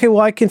we're like, okay,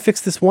 well, I can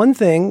fix this one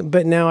thing,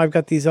 but now I've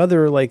got these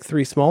other like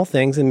 3 small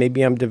things, and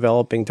maybe I'm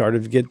developing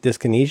tardive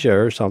dyskinesia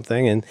or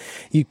something. And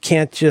you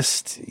can't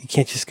just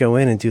go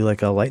in and do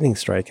like a lightning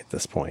strike at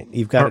this point.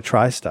 You've got to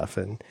try stuff,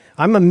 and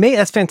I'm amazed.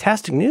 That's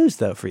fantastic news,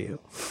 though, for you.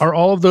 Are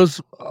all of those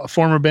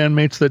former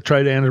bandmates that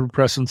tried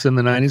antidepressants in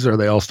the 90s, are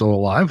they all still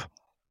alive?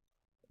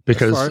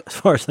 Because as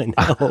far as I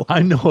know,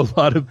 I know a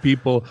lot of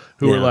people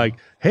who are like,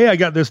 hey, I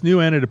got this new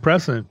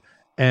antidepressant.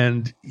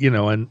 And,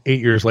 and 8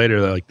 years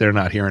later, they're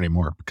not here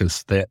anymore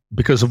because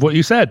of what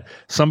you said.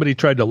 Somebody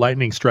tried to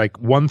lightning strike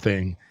one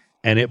thing,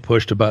 and it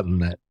pushed a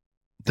button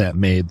that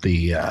made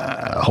the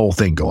whole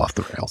thing go off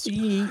the rails.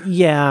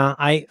 Yeah,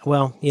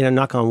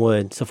 knock on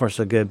wood. So far,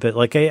 so good. But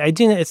like, I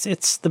do.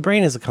 It's the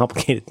brain is a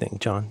complicated thing,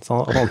 John. That's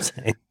all I'm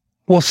saying.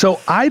 Well, so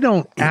I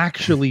don't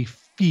actually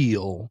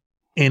feel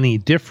any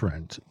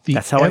different.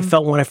 That's how I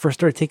felt when I first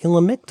started taking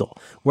Lamictal,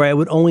 where I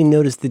would only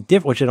notice the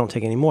difference, which I don't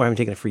take anymore. I haven't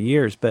taken it for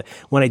years. But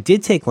when I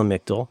did take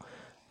Lamictal,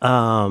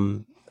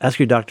 ask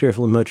your doctor if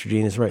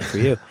lamotrigine is right for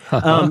you.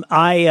 In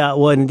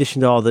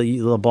addition to all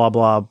the blah,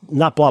 blah,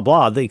 not blah,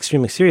 blah, the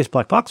extremely serious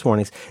black box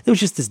warnings, there was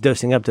just this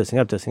dosing up. And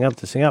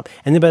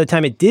then by the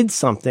time it did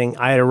something,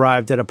 I had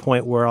arrived at a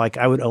point where like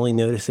I would only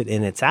notice it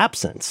in its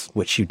absence,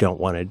 which you don't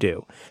want to do. You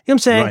know what I'm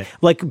saying? Right.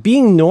 Like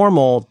being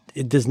normal,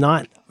 it does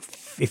not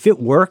if it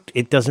worked,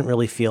 it doesn't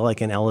really feel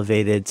like an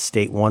elevated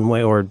state one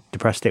way or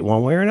depressed state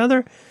one way or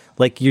another.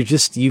 Like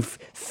you've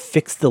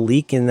fixed the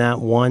leak in that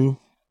one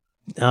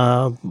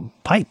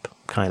pipe,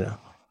 kind of.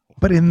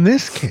 But in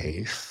this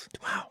case,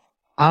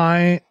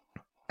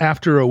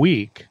 after a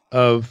week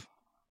of,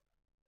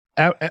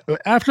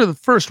 after the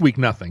first week,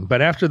 nothing.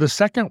 But after the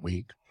second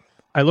week,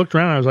 I looked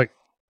around and I was like,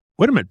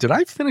 wait a minute, did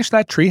I finish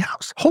that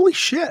treehouse? Holy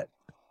shit.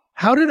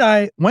 When did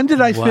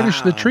I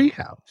finish the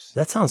treehouse?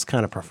 That sounds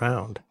kind of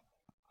profound.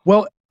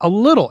 Well, a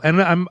little.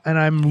 And I'm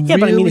yeah,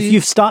 but I mean, if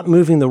you've stopped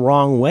moving the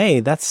wrong way,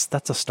 that's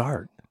a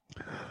start.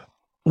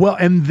 Well,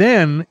 and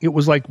then it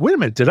was like, wait a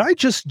minute, did I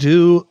just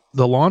do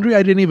the laundry?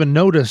 I didn't even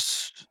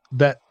notice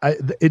that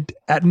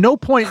at no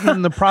point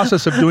in the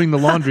process of doing the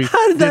laundry.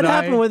 How did that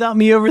happen without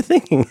me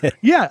overthinking it?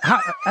 Yeah.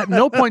 At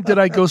no point did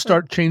I go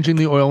start changing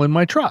the oil in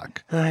my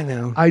truck. I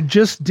know. I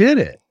just did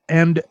it.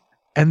 And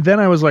then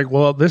I was like,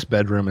 well, this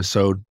bedroom is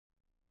so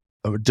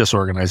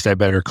disorganized. I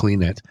better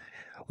clean it,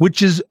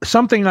 which is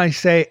something I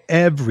say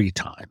every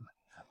time.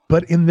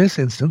 But in this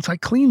instance, I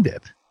cleaned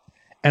it.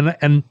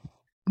 And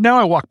now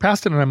I walk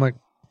past it and I'm like,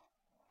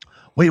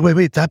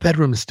 wait, that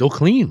bedroom is still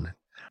clean.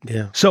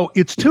 Yeah. So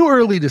it's too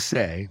early to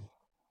say,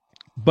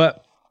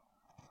 but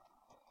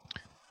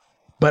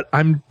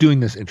I'm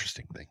doing this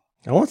interesting thing.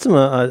 I want some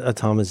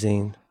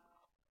atomazine.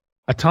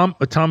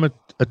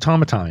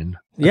 Automatine.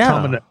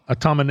 Yeah.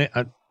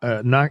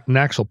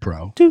 Naxal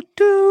Pro.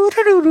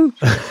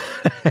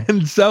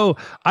 And so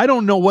I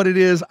don't know what it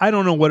is. I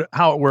don't know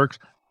how it works.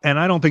 And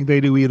I don't think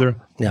they do either.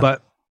 Yeah.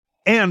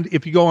 And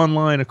if you go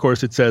online, of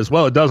course, it says,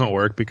 well, it doesn't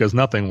work because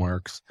nothing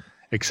works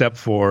except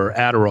for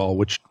Adderall,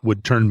 which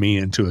would turn me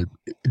into a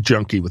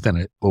junkie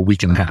within a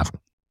week and a half.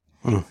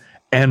 Mm.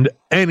 And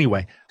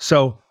anyway,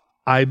 so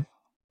I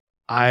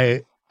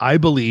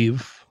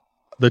believe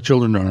the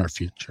children are our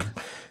future.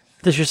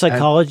 Does your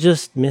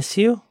psychologist miss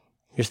you?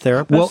 Your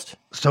therapist? Well,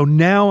 so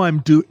now I'm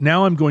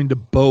going to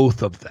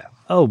both of them.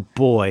 Oh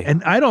boy.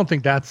 And I don't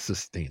think that's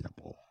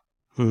sustainable.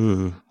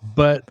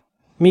 But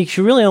I mean, you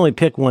should really only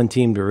pick one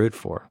team to root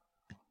for.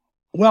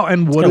 Well,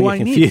 and it's what do I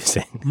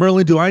confusing. need?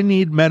 Merlin, do I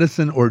need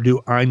medicine or do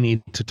I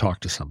need to talk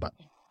to somebody?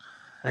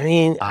 I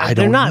mean,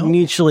 they're not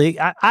mutually.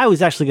 I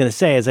was actually going to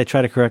say, as I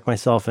try to correct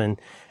myself and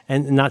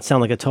not sound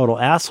like a total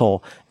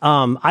asshole,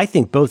 I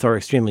think both are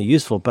extremely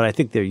useful, but I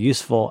think they're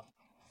useful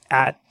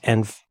at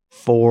and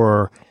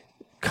for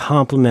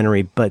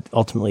complementary, but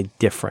ultimately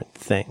different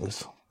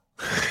things.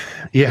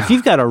 Yeah. If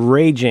you've got a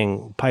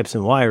raging pipes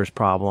and wires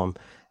problem,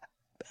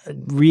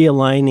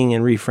 realigning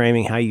and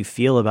reframing how you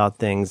feel about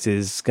things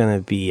is going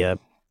to be a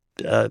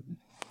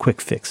quick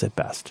fix at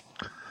best.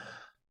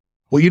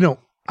 Well,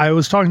 I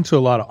was talking to a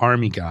lot of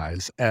Army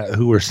guys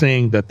who were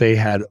saying that they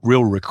had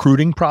real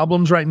recruiting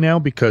problems right now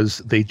because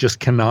they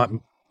just cannot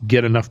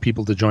get enough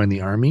people to join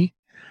the Army.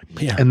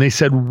 Yeah. And they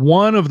said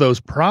one of those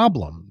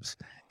problems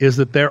is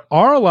that there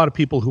are a lot of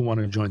people who want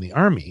to join the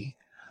Army,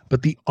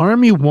 but the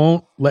Army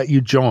won't let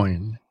you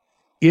join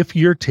if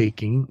you're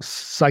taking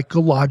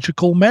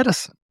psychological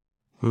medicine.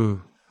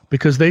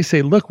 Because they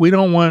say, look, we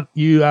don't want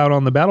you out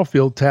on the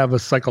battlefield to have a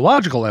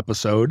psychological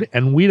episode,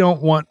 and we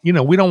don't want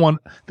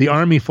the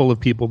Army full of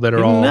people that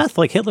are all meth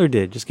like Hitler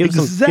did. Just give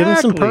them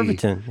some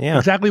Pervitin. Yeah,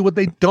 exactly what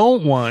they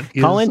don't want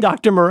is call in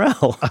Dr.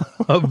 Morell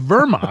of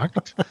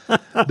Wehrmacht.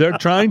 They're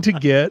trying to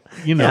get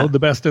the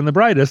best and the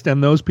brightest,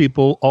 and those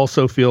people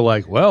also feel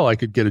like, well, I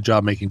could get a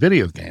job making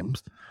video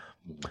games,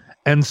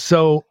 and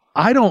so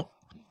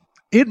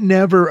it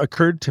never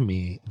occurred to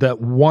me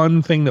that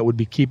one thing that would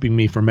be keeping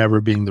me from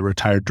ever being the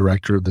retired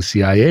director of the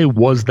CIA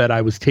was that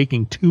I was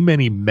taking too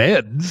many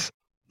meds.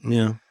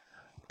 Yeah.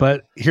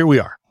 But here we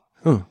are.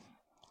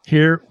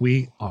 Here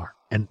we are.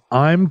 And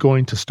I'm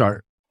going to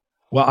start.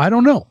 Well, I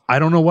don't know. I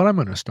don't know what I'm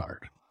going to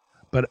start.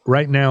 But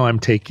right now I'm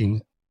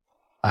taking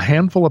a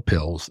handful of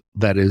pills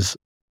that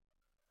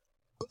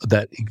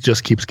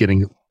just keeps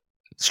getting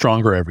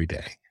stronger every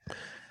day.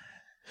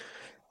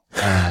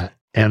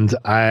 And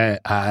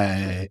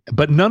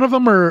but none of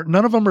them are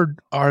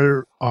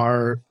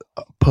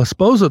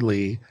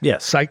supposedly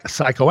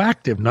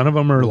psychoactive. None of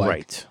them are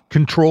like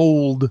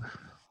controlled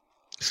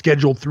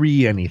Schedule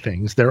 3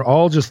 anythings. They're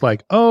all just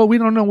like, oh, we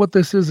don't know what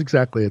this is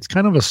exactly. It's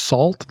kind of a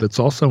salt that's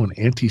also an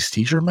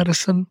anti-seizure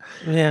medicine,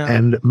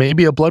 and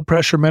maybe a blood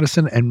pressure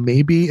medicine, and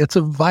maybe it's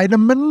a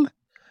vitamin.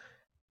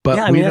 But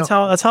yeah, I mean that's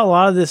how a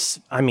lot of this.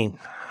 I mean,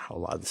 a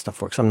lot of this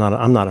stuff works. I'm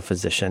not a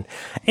physician.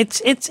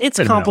 It's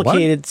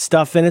complicated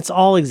stuff, and it's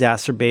all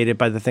exacerbated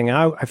by the thing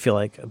I feel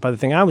like by the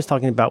thing I was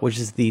talking about, which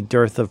is the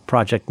dearth of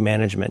project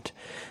management.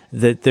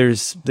 That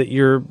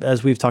you're,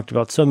 as we've talked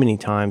about so many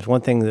times,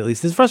 one thing that at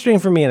least is frustrating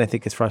for me, and I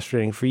think it's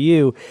frustrating for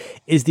you,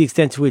 is the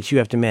extent to which you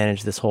have to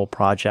manage this whole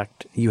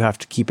project. You have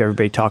to keep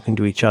everybody talking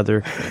to each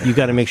other. You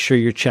got to make sure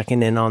you're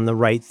checking in on the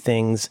right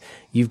things.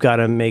 You've got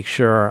to make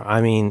sure.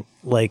 I mean,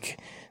 like.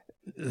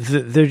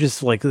 They're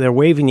just like they're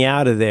waving you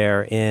out of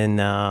there in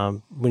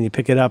when you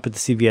pick it up at the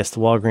CVS, the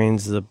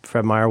Walgreens, the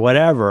Fred Meyer,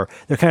 whatever.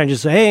 They're kind of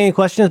just hey, any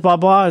questions, blah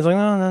blah. It's like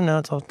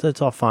no,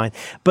 it's all fine.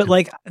 But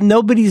like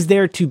nobody's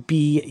there to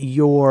be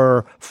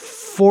your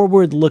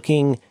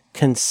forward-looking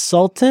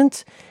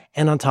consultant.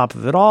 And on top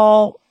of it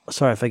all,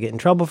 sorry if I get in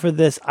trouble for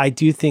this, I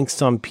do think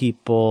some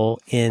people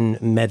in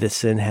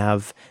medicine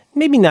have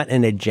maybe not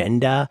an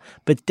agenda,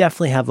 but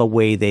definitely have a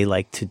way they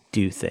like to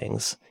do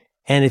things.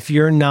 And if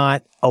you're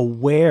not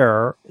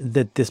aware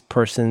that this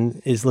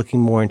person is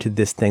looking more into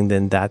this thing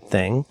than that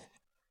thing,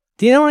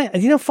 do you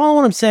know, follow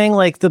what I'm saying?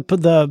 Like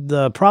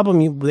the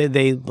problem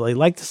they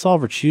like to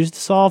solve or choose to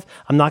solve.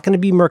 I'm not going to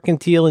be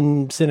mercantile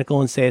and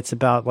cynical and say it's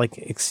about like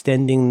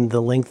extending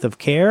the length of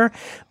care,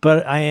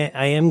 but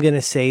I am going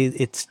to say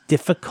it's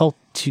difficult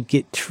to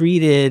get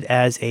treated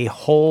as a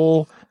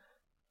whole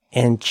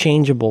and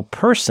changeable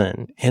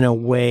person in a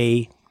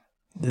way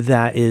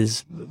that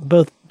is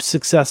both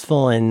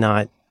successful and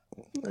not,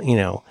 you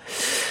know,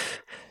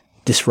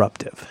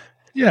 disruptive.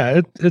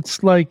 Yeah,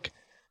 it's like,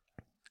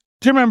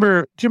 do you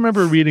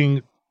remember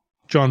reading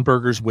John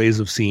Berger's Ways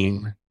of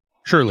Seeing?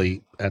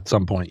 Surely at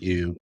some point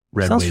you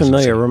read. Sounds Ways familiar.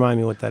 Of Seeing. Remind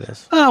me what that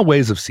is.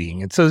 Ways of Seeing.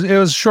 It was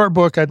a short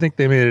book. I think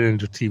they made it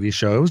into a TV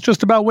show. It was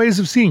just about ways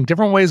of seeing,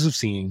 different ways of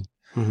seeing.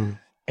 Mm-hmm.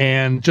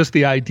 And just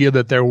the idea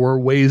that there were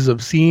ways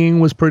of seeing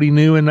was pretty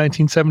new in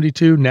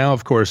 1972. Now,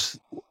 of course,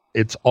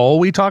 it's all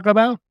we talk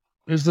about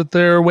is that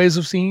there are ways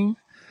of seeing.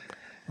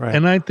 Right.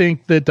 And I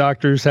think that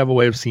doctors have a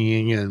way of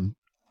seeing, and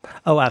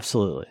oh,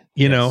 absolutely.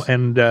 You know,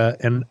 and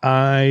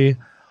I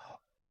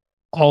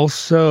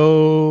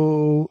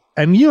also,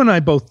 and you and I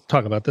both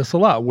talk about this a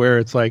lot, where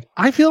it's like,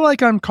 I feel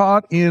like I'm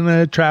caught in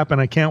a trap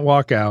and I can't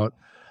walk out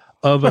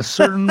of a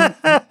certain,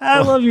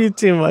 I love you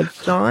too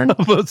much, John,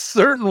 of a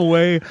certain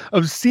way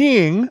of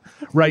seeing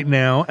right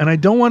now. And I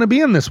don't want to be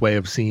in this way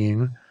of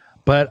seeing,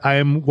 but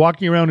I'm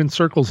walking around in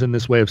circles in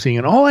this way of seeing.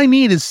 And all I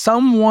need is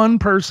some one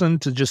person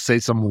to just say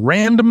some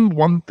random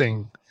one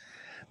thing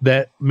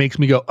that makes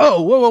me go,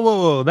 oh,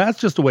 whoa, that's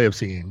just a way of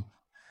seeing.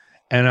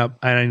 And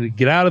I need to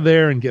get out of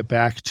there and get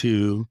back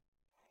to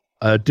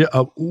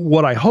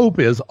what I hope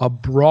is a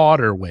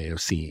broader way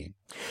of seeing.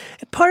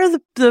 Part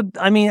of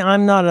I mean,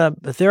 I'm not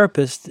a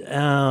therapist,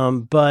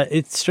 but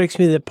it strikes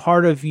me that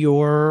part of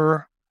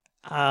your,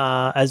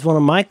 as one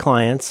of my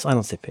clients, I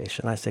don't say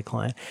patient, I say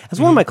client.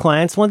 As one of my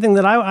clients, one thing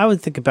that I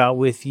would think about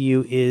with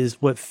you is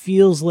what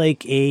feels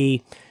like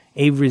a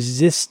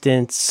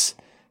resistance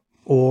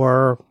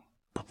or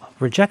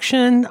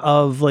rejection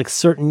of like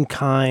certain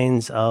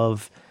kinds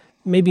of,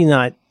 maybe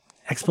not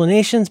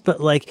explanations,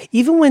 but like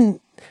even when,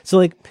 so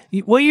like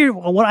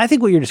what I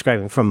think what you're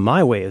describing from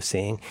my way of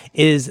seeing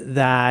is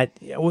that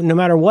no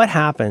matter what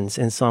happens,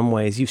 in some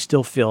ways you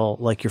still feel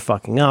like you're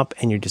fucking up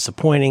and you're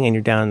disappointing and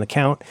you're down in the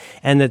count,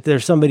 and that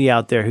there's somebody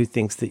out there who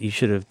thinks that you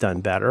should have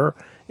done better,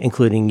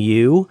 including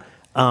you.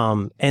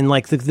 And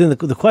like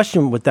the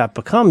question what that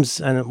becomes,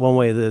 and one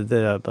way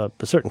a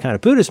certain kind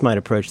of Buddhist might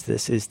approach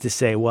this is to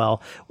say,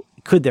 well,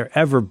 could there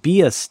ever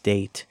be a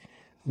state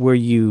where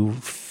you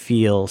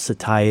feel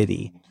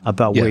satiety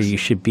about where you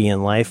should be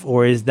in life?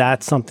 Or is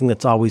that something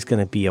that's always going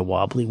to be a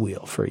wobbly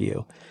wheel for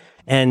you?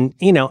 And,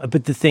 you know,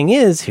 but the thing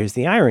is, here's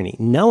the irony,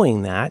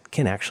 knowing that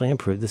can actually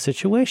improve the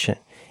situation.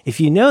 If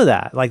you know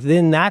that, like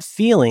then that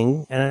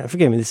feeling, and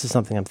forgive me, this is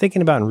something I'm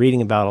thinking about and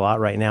reading about a lot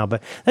right now,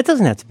 but that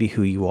doesn't have to be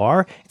who you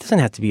are. It doesn't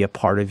have to be a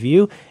part of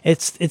you.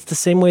 It's the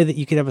same way that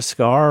you could have a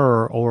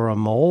scar or a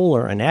mole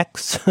or an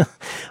X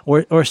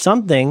or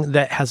something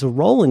that has a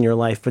role in your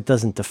life but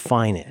doesn't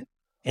define it.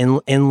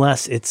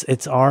 Unless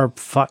it's our,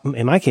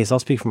 in my case, I'll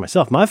speak for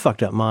myself, my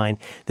fucked up mind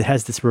that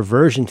has this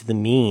reversion to the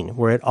mean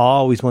where it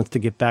always wants to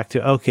get back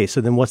to, okay,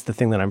 so then what's the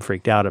thing that I'm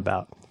freaked out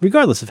about,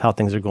 regardless of how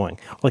things are going?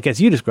 Like as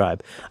you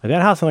describe, I got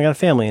a house and I got a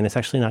family and it's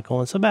actually not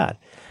going so bad.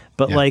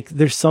 But like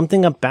there's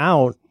something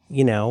about,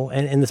 you know,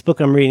 and in this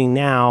book I'm reading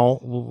now,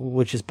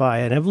 which is by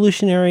an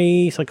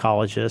evolutionary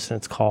psychologist, and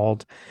it's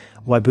called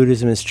Why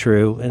Buddhism is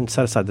True, and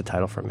set aside the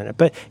title for a minute.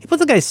 But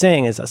what the guy's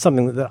saying is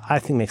something that I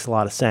think makes a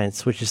lot of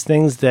sense, which is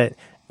things that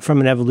from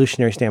an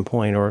evolutionary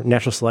standpoint or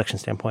natural selection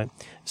standpoint,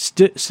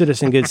 stood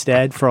us in good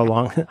stead for a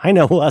long. I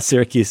know we'll ask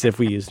Syracuse if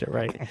we used it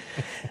right.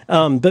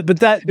 But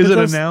that is it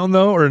a noun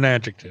though or an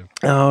adjective?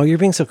 Oh, you're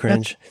being so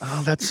cringe.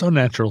 That's so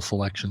natural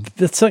selection.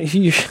 That's so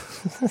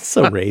that's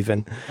so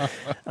Raven.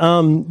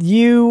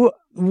 The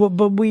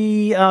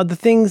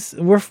things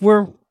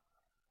we're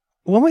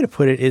one way to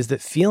put it is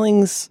that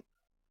feelings.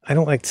 I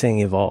don't like saying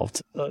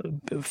evolved.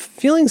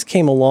 Feelings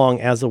came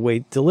along as a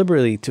way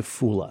deliberately to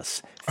fool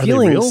us. Are they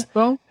real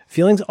though?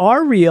 Feelings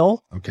are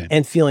real, okay,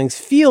 and feelings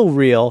feel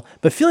real,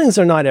 but feelings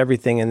are not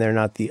everything and they're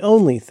not the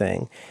only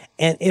thing.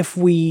 And if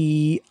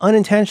we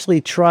unintentionally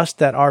trust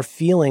that our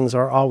feelings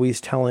are always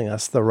telling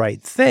us the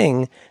right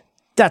thing,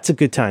 that's a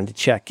good time to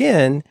check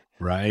in.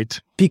 Right.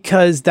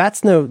 Because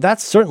that's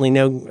certainly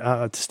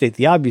no, to state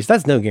the obvious,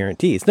 that's no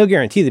guarantee. It's no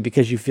guarantee that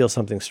because you feel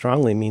something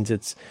strongly means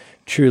it's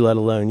true, let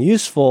alone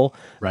useful.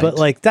 Right. But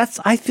like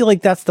I feel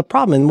like that's the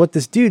problem. And what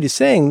this dude is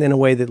saying in a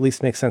way that at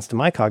least makes sense to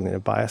my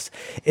cognitive bias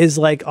is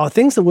like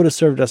things that would have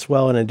served us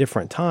well in a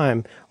different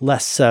time,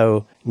 less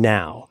so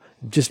now.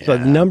 Just the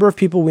number of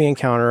people we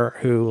encounter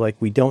who like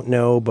we don't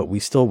know, but we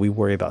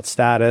worry about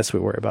status, we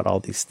worry about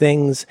all these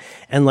things.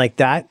 And like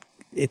that,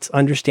 it's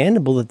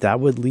understandable that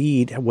would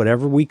lead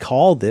whatever we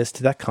call this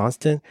to that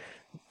constant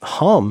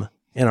hum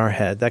in our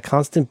head, that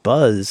constant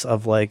buzz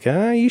of like,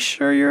 are you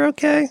sure you're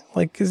okay?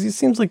 Like, because it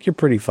seems like you're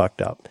pretty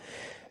fucked up.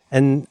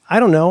 And I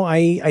don't know,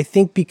 I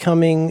think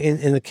becoming,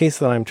 in the case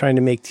that I'm trying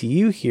to make to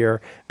you here,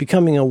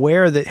 becoming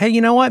aware that, hey, you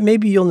know what?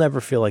 Maybe you'll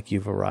never feel like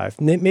you've arrived.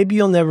 Maybe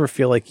you'll never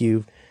feel like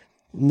you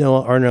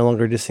are no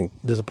longer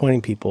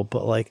disappointing people.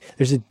 But like,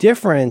 there's a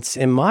difference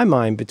in my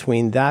mind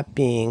between that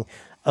being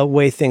a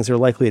way things are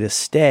likely to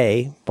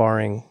stay,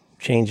 barring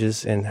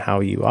changes in how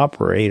you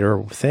operate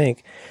or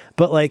think.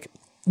 But like,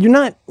 you're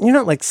not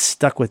like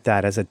stuck with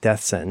that as a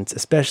death sentence,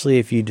 especially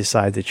if you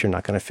decide that you're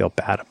not going to feel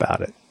bad about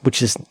it,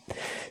 which is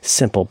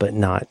simple but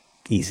not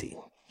easy.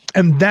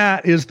 And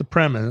that is the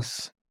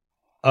premise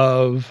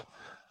of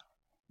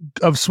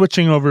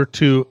switching over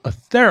to a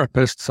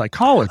therapist,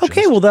 psychologist.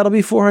 Okay, well, that'll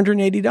be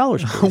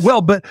 $480.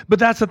 Well, but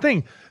that's the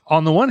thing.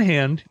 On the one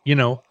hand,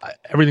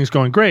 everything's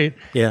going great.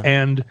 Yeah.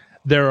 And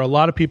there are a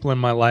lot of people in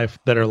my life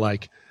that are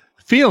like,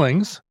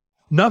 feelings,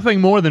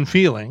 nothing more than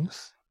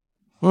feelings.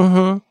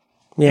 Mm-hmm.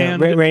 Yeah,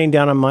 raining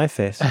down on my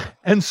face.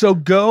 And so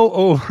go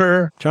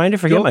over... Trying to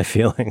forget my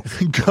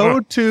feelings.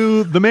 Go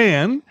to the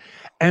man,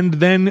 and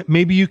then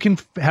maybe you can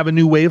have a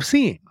new way of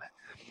seeing.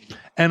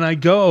 And I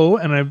go,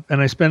 and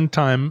I spend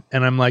time,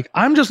 and I'm like,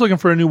 I'm just looking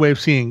for a new way of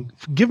seeing.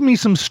 Give me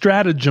some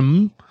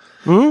stratagem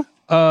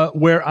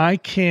where I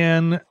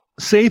can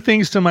say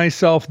things to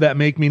myself that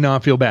make me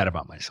not feel bad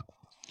about myself.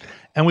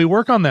 And we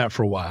work on that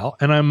for a while,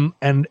 and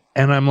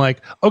I'm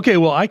like, okay,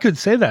 well, I could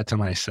say that to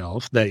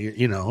myself, that,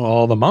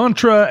 all the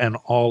mantra and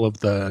all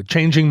of the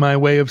changing my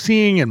way of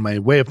seeing and my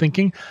way of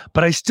thinking,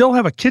 but I still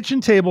have a kitchen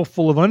table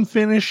full of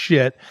unfinished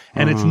shit,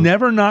 and it's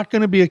never not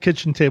going to be a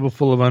kitchen table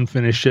full of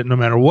unfinished shit, no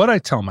matter what I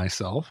tell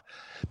myself,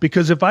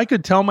 because if I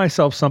could tell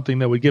myself something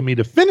that would get me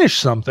to finish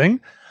something,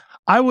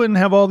 I wouldn't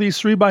have all these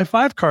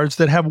 3x5 cards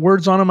that have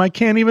words on them I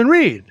can't even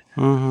read.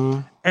 Mm-hmm.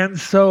 And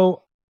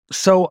so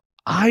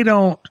I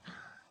don't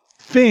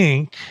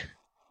think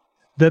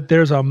that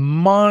there's a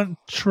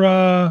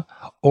mantra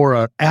or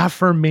an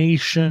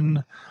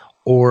affirmation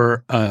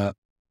or a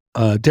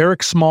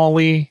Derek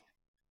Smalley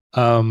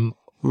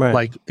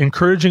like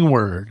encouraging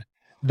word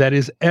that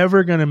is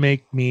ever going to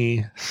make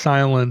me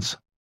silence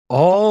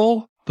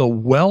all the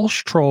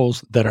Welsh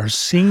trolls that are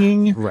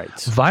singing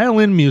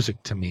violin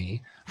music to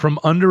me from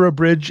under a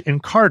bridge in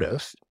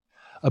Cardiff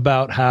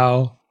about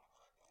how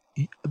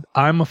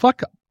I'm a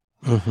fuck up.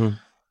 Mm-hmm.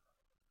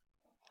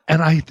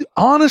 And I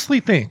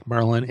honestly think,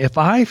 Merlin, if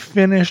I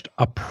finished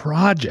a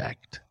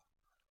project,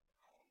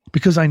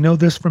 because I know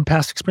this from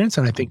past experience,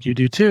 and I think you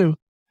do too,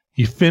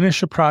 you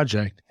finish a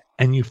project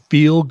and you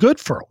feel good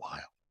for a while.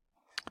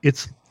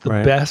 It's the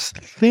best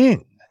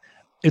thing.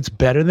 It's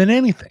better than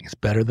anything. It's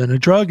better than a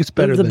drug. It's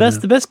better than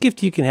the best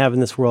gift you can have in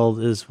this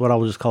world is what I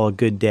will just call a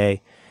good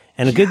day.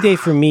 And a good day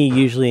for me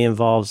usually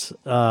involves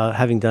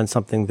having done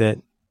something that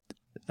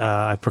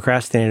I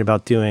procrastinated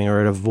about doing or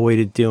had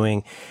avoided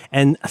doing,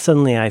 and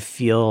suddenly I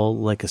feel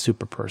like a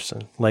super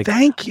person. Like,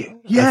 thank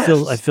you. Yes.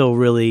 I feel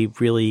really,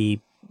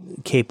 really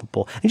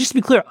capable. And just to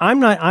be clear, I'm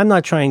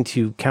not trying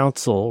to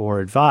counsel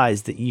or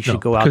advise that you should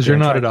go out there. Because you're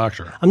not a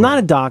doctor. I'm not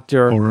a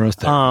doctor. Or a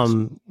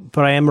therapist.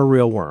 But I am a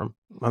real worm.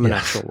 I'm an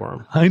actual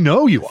worm. I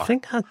know you are. I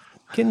think I'm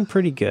getting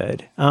pretty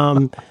good.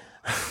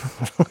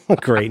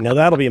 Great. Now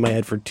that'll be in my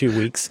head for 2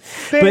 weeks.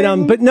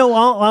 But no,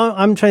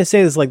 I'm trying to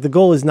say is like the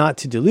goal is not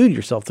to delude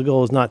yourself. The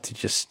goal is not to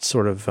just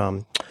sort of,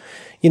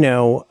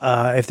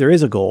 if there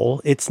is a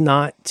goal, it's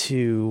not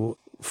to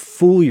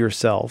fool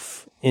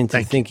yourself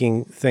into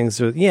thinking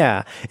things are,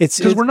 it's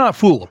because we're not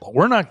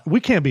foolable. We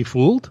can't be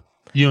fooled.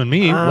 You and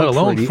me, let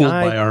alone fooled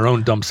by our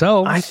own dumb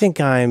selves. I think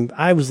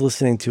I was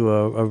listening to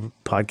a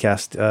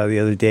podcast the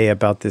other day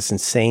about this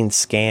insane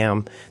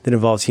scam that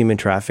involves human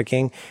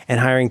trafficking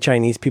and hiring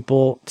Chinese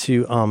people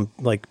to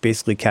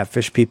basically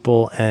catfish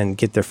people and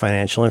get their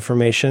financial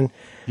information.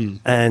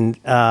 And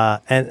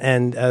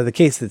the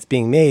case that's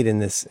being made in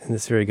this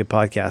very good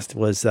podcast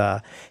was,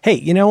 hey,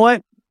 you know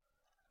what?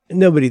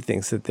 Nobody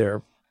thinks that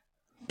they're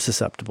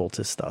susceptible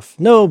to stuff.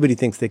 Nobody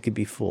thinks they could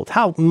be fooled.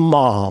 How,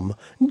 Mom,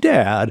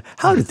 Dad,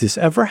 how did this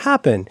ever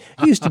happen?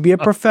 You used to be a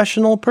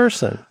professional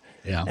person.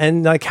 Yeah.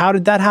 And like, how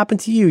did that happen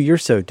to you? You're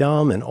so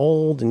dumb and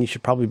old and you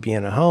should probably be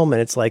in a home.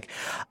 And it's like,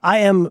 I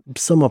am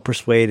somewhat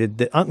persuaded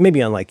that maybe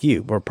unlike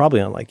you, or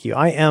probably unlike you,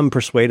 I am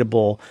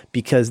persuadable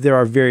because there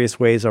are various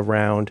ways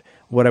around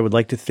what I would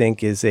like to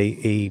think is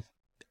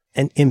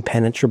an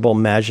impenetrable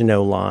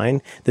Maginot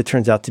line that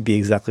turns out to be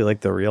exactly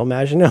like the real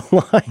Maginot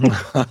line,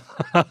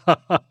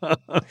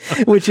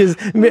 which is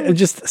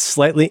just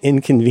slightly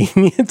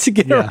inconvenient to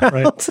get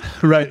around.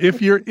 Right.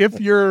 If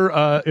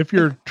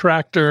your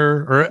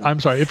tractor, or I'm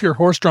sorry, if your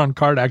horse-drawn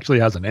cart actually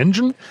has an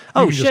engine, you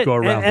can just go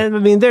around. And I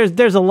mean,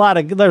 there's a lot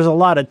of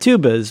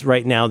tubas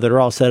right now that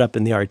are all set up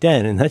in the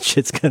Ardennes, and that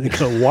shit's gonna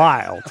go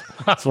wild.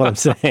 That's what I'm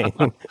saying.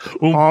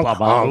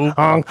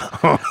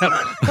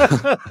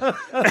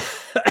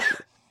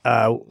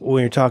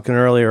 When you're talking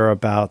earlier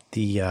about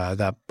the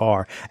that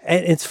bar,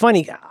 and it's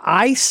funny,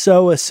 I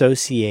so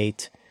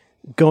associate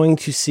going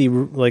to see,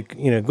 like,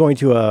 going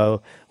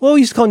to we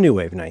used to call New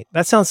Wave Night.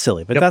 That sounds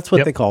silly, but that's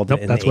what they called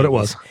it. That's what it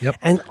was. Yep.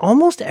 And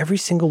almost every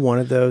single one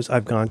of those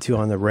I've gone to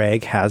on the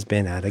reg has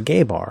been at a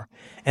gay bar.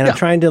 And I'm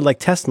trying to like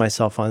test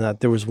myself on that.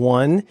 There was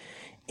one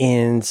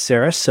in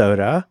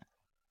Sarasota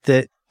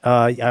that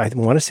I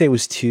want to say it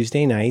was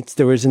Tuesday nights.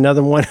 There was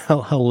another one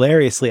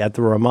hilariously at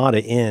the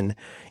Ramada Inn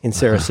in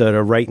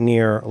Sarasota, right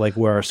near like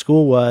where our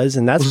school was.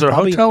 And that's was there a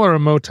hotel or a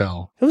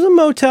motel? It was a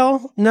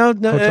motel. No,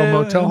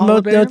 motel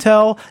holiday?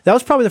 Motel. That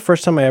was probably the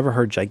first time I ever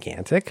heard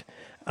Gigantic.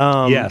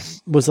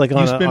 Yes, was like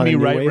on You Spin Me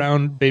Right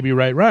Round, Baby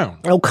Right Round.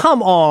 Oh,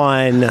 come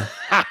on.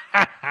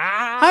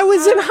 I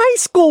was in high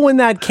school when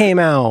that came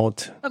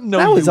out. No,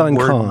 that was you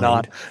unkind. were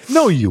not.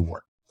 No, you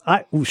were.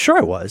 Sure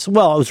I was.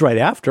 Well, it was right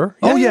after.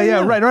 Right.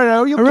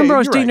 I remember I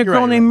was dating a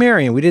girl named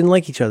Mary, and we didn't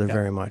like each other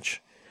very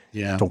much.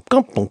 Yeah.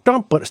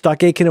 But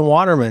Stock Aitken and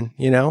Waterman,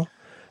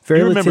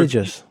 very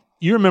litigious.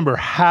 You remember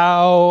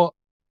how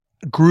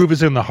Groove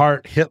is in the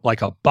Heart hit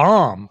like a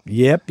bomb.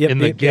 Yep. In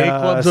the gay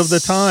clubs of the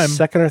time.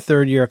 Second or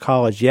third year of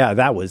college. Yeah,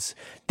 that was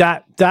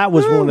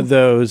one of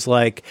those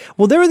like,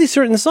 well, there were these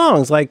certain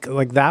songs like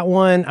that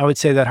one. I would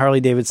say that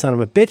Harley David Son of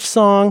a Bitch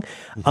song.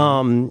 The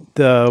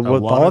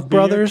Bollock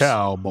Brothers.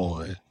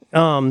 Cowboy.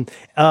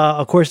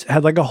 Of course,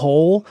 had like a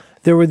hole.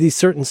 There were these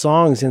certain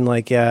songs in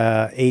like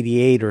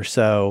 88 or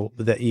so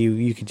that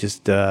you could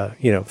just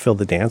fill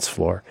the dance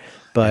floor.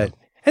 But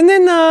and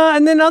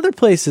then other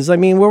places. I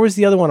mean, where was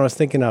the other one I was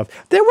thinking of?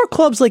 There were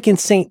clubs like in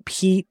St.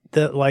 Pete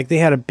that like they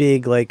had a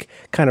big like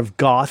kind of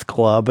goth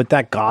club, but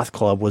that goth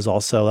club was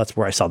also, that's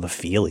where I saw the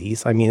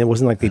Feelies. I mean, it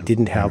wasn't like they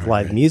didn't have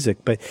live music,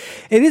 but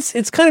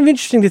it's kind of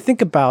interesting to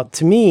think about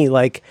to me.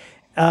 Like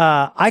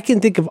I can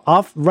think of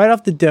right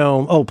off the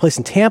dome. Oh, a place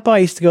in Tampa. I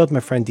used to go with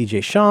my friend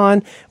DJ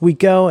Sean. We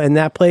go, and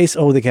that place.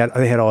 Oh, they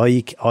had all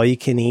you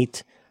can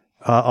eat,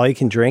 all you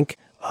can drink,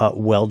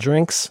 well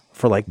drinks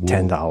for like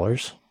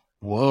 $10.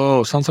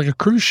 Whoa, sounds like a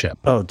cruise ship.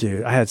 Oh,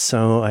 dude, I had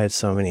so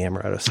many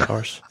amaretto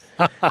sours.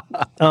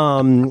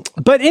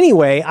 But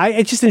anyway,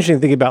 it's just interesting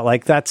to think about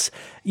like that's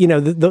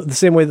the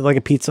same way that like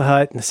a Pizza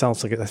Hut. It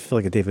sounds like I feel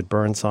like a David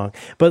Byrne song,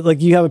 but like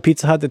you have a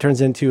Pizza Hut that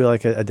turns into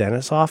like a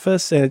dentist's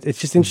office, and it's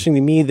just interesting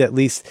to me that at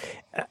least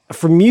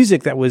for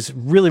music that was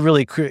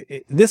really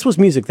this was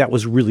music that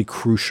was really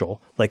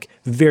crucial, like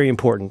very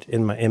important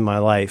in my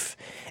life,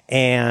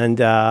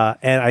 and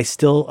I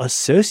still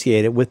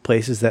associate it with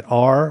places that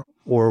are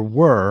or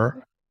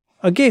were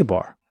a gay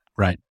bar.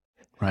 Right.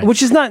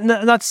 Which is not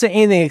to say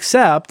anything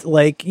except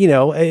like,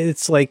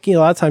 it's like, a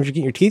lot of times you're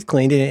getting your teeth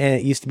cleaned and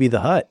it used to be the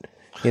Hut,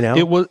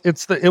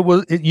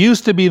 It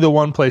used to be the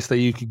one place that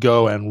you could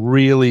go and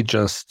really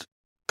just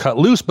cut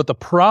loose. But the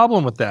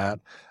problem with that,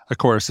 of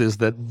course, is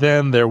that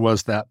then there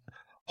was that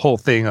whole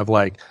thing of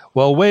like,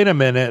 well, wait a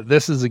minute,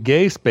 this is a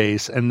gay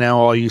space, and now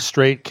all you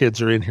straight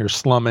kids are in here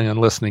slumming and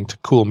listening to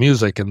cool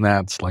music, and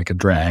that's like a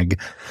drag.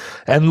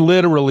 And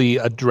literally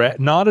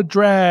not a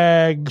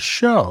drag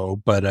show,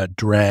 but a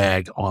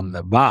drag on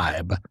the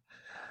vibe.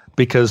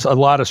 Because a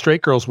lot of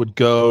straight girls would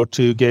go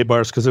to gay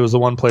bars because it was the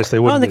one place they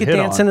wouldn't they could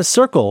dance in a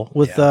circle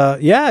with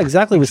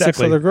exactly with six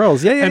other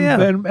girls.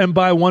 And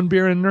buy one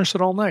beer and nurse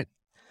it all night.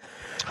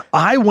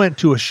 I went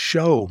to a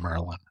show,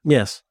 Merlin.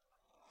 Yes.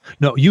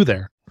 No, you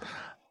there.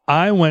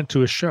 I went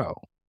to a show.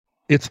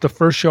 It's the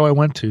first show I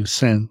went to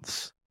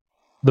since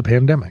the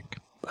pandemic.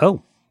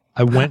 Oh.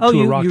 I went to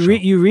a rock show.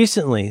 You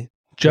recently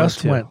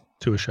went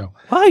to a show.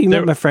 Wow, you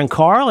met my friend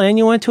Carl and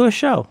you went to a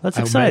show. That's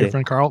exciting. I met my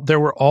friend Carl.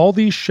 There were all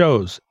these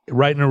shows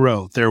right in a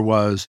row. There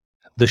was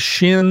the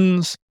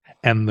Shins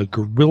and the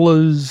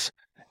Gorillaz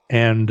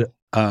and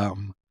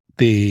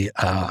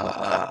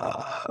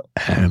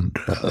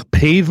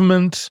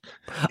Pavement.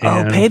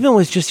 Pavement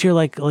was just here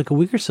like a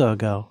week or so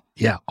ago.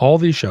 Yeah, all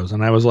these shows.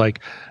 And I was like,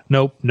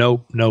 nope. I'm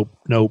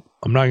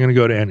not going to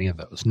go to any of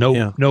those.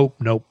 Nope.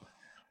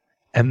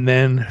 And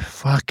then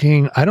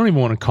I don't even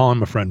want to call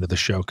him a friend of the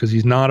show because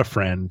he's not a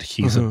friend.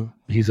 He's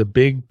a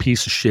big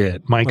piece of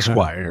shit. Mike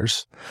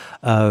Squires.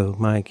 Oh,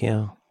 Mike,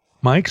 yeah.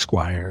 Mike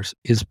Squires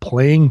is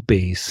playing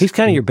bass. He's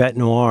kind of your Bête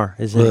Noire,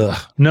 isn't he?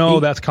 No,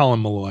 that's Colin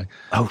Malloy.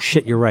 Oh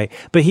shit, you're right.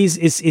 But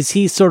is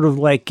he sort of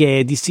like? Do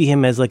you see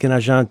him as like an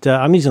agent?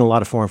 I'm using a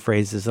lot of foreign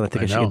phrases, and I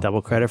think I should get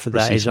double credit for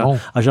that.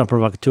 Agent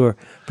provocateur,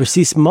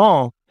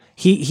 précisément.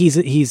 He's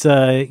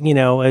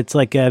it's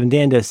like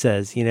Dando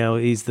says.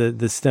 He's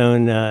the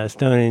stone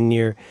in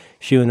your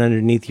shoe and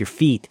underneath your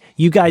feet.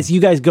 You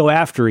guys go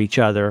after each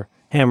other,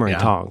 hammer and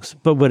tongs,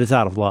 but it's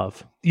out of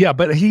love. Yeah,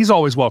 but he's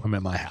always welcome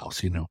in my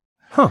house.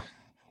 Huh.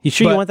 You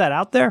sure you want that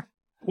out there?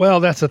 Well,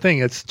 that's the thing.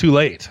 It's too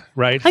late,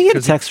 right? I get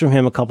a text from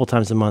him a couple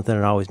times a month, and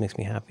it always makes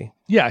me happy.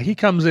 Yeah, he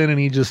comes in and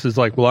he just is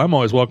like, well, I'm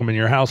always welcome in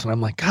your house. And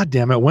I'm like, God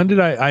damn it. When did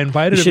I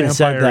invited a vampire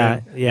said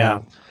that. in?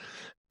 Yeah.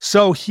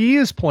 So he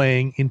is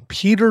playing in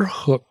Peter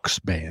Hook's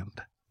band.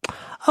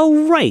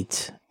 Oh,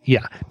 right.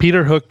 Yeah.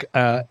 Peter Hook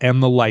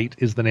and the Light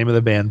is the name of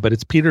the band, but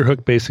it's Peter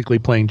Hook basically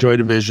playing Joy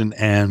Division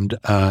and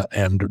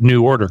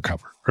New Order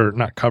cover, or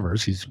not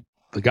covers. He's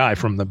the guy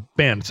from the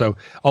band. So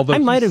although I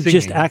might have he's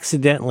just singing-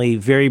 accidentally,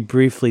 very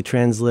briefly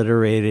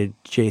transliterated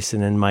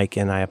Jason and Mike,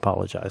 and I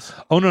apologize.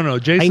 Oh no, I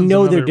Jason.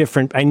 know they're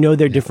different. I know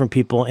they're different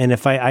people, and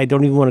if I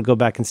don't even want to go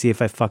back and see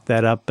if I fucked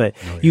that up. But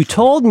you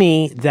told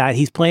me that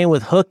he's playing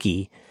with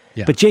Hooky,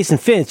 but Jason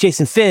Finn. It's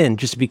Jason Finn.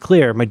 Just to be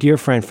clear, my dear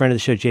friend of the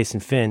show, Jason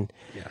Finn.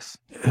 Yes.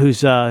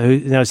 He's not your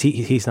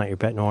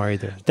Bête Noire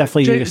either.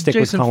 Definitely you stick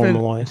with Colin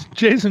Malloy.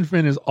 Jason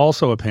Finn is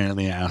also a pain in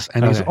the ass,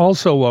 and he's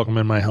also welcome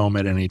in my home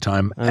at any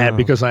time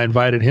because I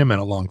invited him in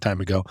a long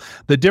time ago.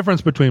 The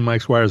difference between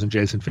Mike Squires and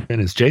Jason Finn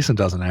is Jason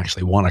doesn't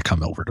actually want to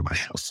come over to my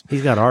house.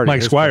 He's got art.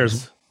 Mike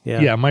Squires.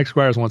 Yeah, Mike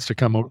Squires wants to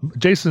come over.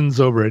 Jason's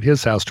over at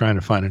his house trying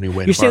to find a new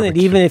way. You're saying that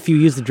even if you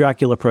use the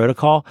Dracula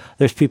protocol,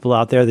 there's people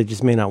out there that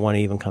just may not want to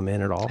even come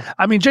in at all.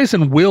 I mean,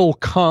 Jason will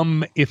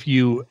come if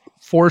you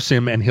force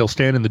him, and he'll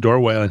stand in the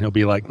doorway and he'll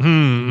be like,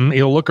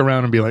 he'll look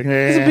around and be like,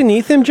 Is it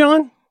beneath him,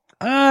 John?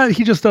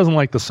 He just doesn't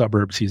like the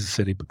suburbs. He's a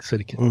city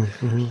kid.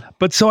 Mm-hmm.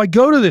 But so I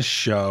go to this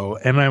show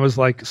and I was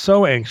like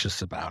so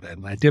anxious about it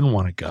and I didn't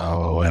want to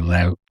go. And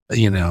I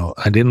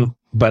didn't,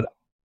 but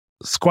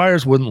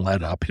Squires wouldn't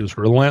let up. He was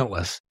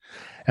relentless.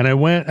 And I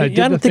went, I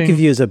don't think of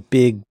you as a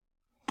big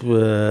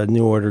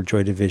New Order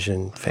Joy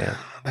Division fan.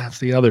 That's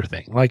the other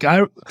thing. Like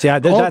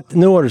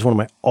New Order is one of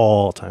my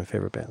all-time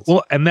favorite bands.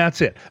 Well, and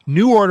that's it.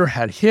 New Order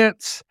had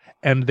hits,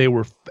 and they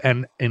were,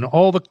 and in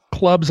all the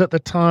clubs at the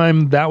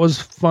time, that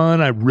was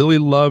fun. I really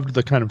loved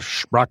the kind of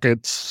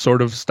Sprockets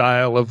sort of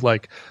style of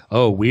like,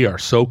 oh, we are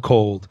so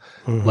cold.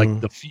 Like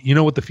you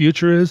know what the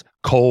future is?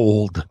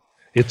 Cold.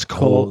 It's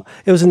cold.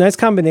 It was a nice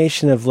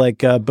combination of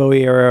like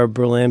Bowie era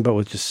Berlin, but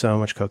with just so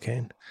much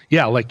cocaine.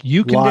 Yeah, like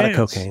you can dance.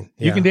 Of cocaine.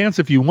 Yeah. You can dance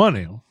if you want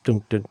to.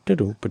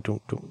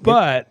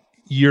 But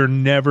you're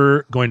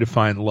never going to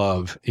find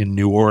love in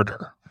New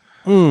Order.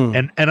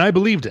 And I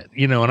believed it,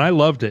 and I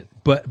loved it,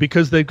 but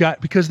because they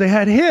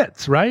had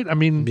hits, right? I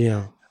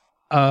mean,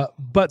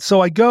 but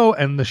so I go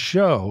and the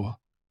show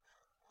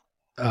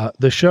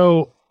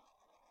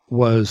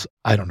was,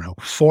 I don't know,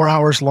 4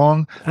 hours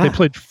long. They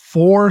played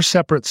 4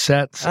 separate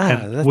sets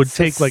and would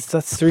take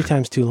that's 3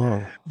 times too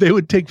long. They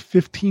would take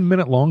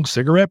 15-minute long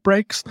cigarette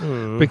breaks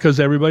because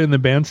everybody in the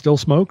band still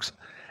smokes.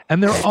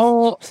 And they're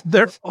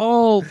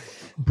all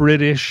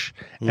British.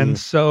 And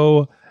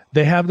so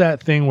they have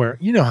that thing where,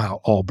 you know how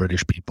all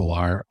British people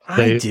are.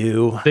 I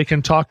do. They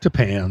can talk to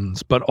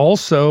pans, but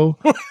also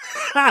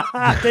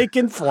they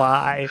can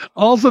fly.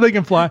 Also, they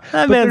can fly.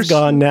 That man's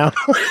gone now.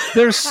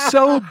 They're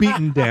so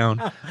beaten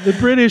down. The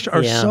British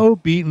are so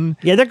beaten.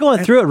 Yeah, they're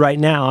going through it right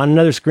now. On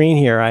another screen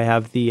here, I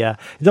have the,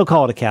 they'll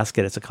call it a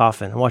casket. It's a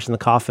coffin. I'm watching the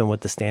coffin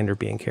with the standard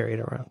being carried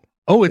around.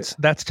 Oh,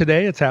 that's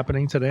today? It's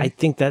happening today? I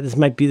think that this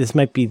might be the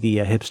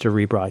hipster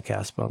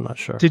rebroadcast, but I'm not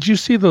sure. Did you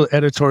see the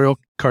editorial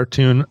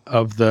cartoon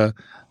of the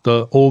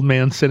old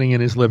man sitting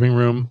in his living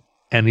room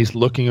and he's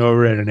looking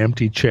over at an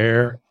empty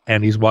chair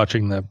and he's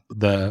watching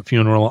the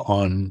funeral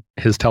on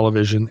his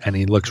television and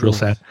he looks real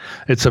sad?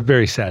 It's a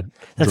very sad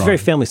That's drawing. very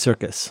Family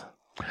Circus.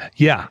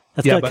 Yeah.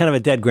 That's got kind of a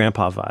dead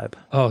grandpa vibe.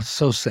 Oh,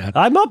 so sad.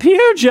 I'm up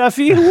here,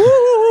 Jeffy.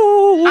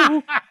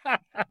 Woo!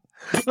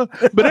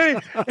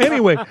 But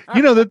anyway,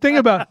 the thing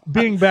about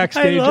being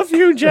backstage. I love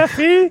you,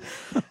 Jeffy.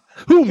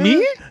 Who,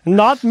 me?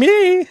 Not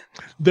me.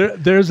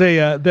 There's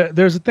a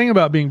thing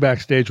about being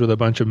backstage with a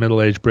bunch of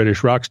middle-aged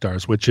British rock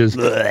stars, which is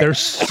they're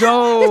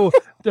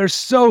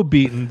so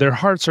beaten, their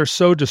hearts are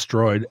so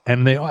destroyed,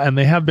 and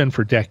they have been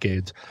for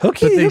decades.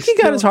 Hooky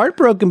got his heart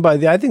broken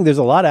I think there's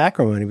a lot of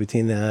acrimony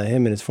between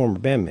him and his former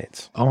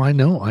bandmates. Oh, I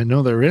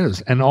know there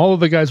is, and all of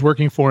the guys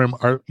working for him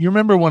are. You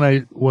remember when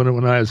I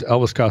was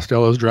Elvis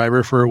Costello's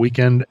driver for a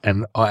weekend,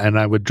 and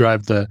I would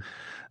drive the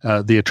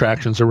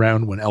attractions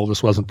around when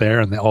Elvis wasn't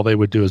there, and all they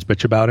would do is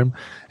bitch about him,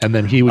 and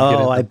then he would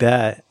get I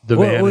bet the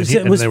van, was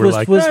and they were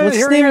like, what's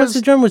his name? Was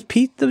the drummer? Was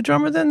Pete the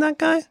drummer then? That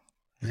guy?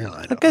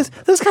 Yeah,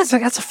 those guys,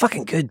 that's a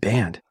fucking good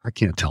band. I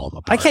can't tell them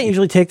apart. I can't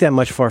usually take that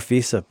much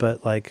Farfisa,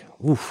 but like,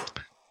 oof.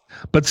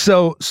 But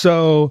so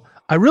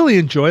I really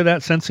enjoy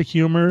that sense of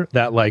humor.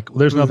 That like,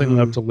 there's nothing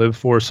left to live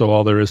for, so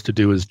all there is to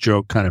do is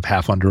joke, kind of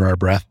half under our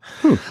breath.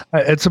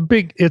 It's a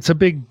big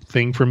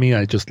thing for me.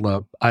 I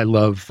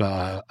love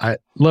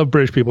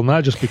British people,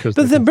 not just because.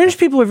 But the British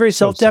people are very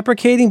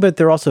self-deprecating, but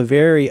they're also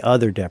very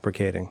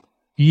other-deprecating.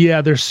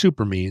 Yeah, they're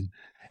super mean.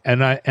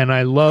 And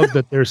I love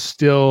that they're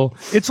still,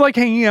 it's like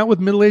hanging out with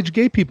middle-aged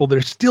gay people.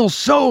 They're still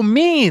so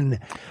mean.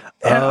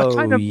 And a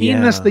kind of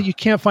meanness that you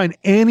can't find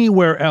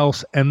anywhere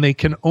else. And they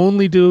can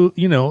only do,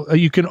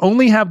 you can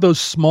only have those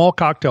small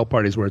cocktail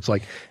parties where it's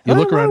like, you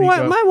look around and you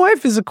go, my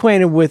wife is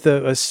acquainted with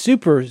a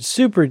super,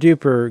 super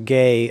duper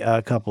gay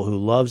couple who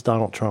loves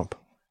Donald Trump.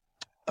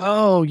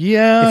 Oh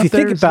yeah. If you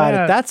think about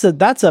it,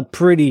 that's a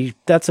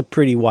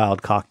pretty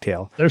wild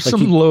cocktail. There's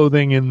some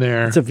loathing in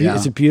there. It's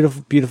a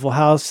beautiful, beautiful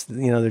house.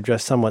 They're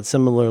dressed somewhat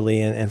similarly,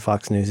 and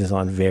Fox News is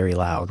on very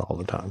loud all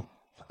the time.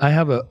 I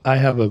have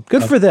a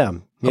Good for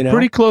them. You know?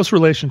 Pretty close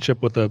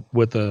relationship with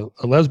a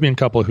lesbian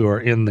couple who are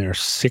in their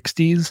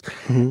 60s,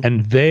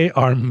 and they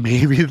are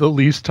maybe the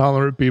least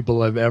tolerant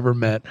people I've ever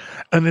met.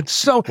 And it's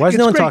so why is it's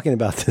no one great. talking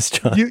about this,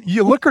 John?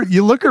 You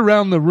look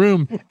around the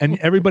room, and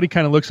everybody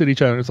kind of looks at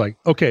each other. And it's like,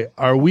 okay,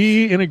 are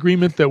we in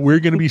agreement that we're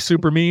going to be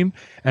super mean?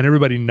 And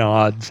everybody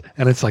nods,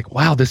 and it's like,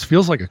 wow, this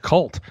feels like a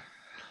cult.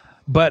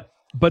 But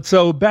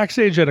so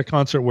backstage at a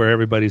concert where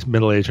everybody's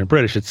middle-aged and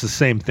British, it's the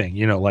same thing.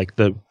 You know,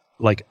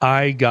 like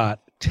I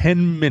got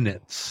 10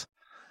 minutes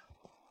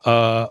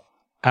out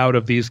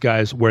of these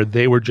guys where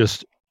they were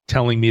just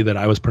telling me that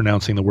I was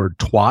pronouncing the word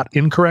twat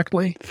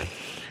incorrectly.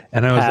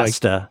 And I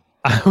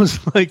was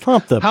like,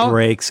 pump the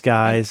brakes,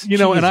 guys. You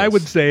know, and I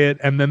would say it,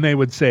 and then they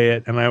would say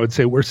it, and I would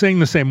say, we're saying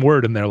the same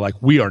word. And they're like,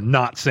 we are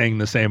not saying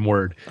the same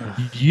word.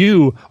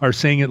 You are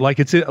saying it like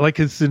it's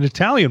an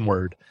Italian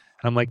word.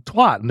 And I'm like,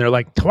 twat. And they're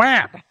like,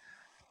 twat.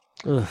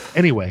 Ugh.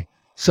 Anyway,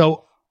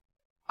 so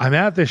I'm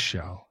at this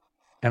show.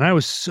 And I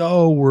was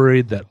so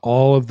worried that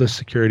all of the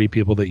security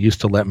people that used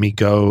to let me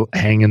go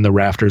hang in the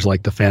rafters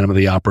like the Phantom of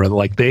the Opera,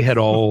 like they had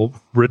all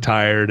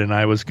retired, and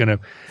I was going to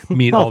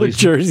meet all these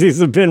jerseys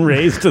have been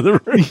raised to the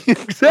roof.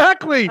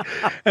 Exactly.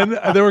 And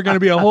there were going to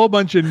be a whole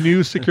bunch of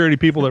new security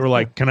people that were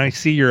like, "Can I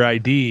see your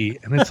ID?"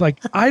 And it's like,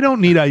 I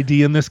don't need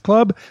ID in this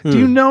club. Do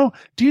you know?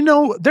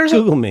 There's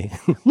Google me.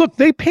 Look,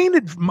 they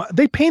painted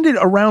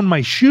around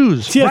my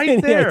shoes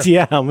right there.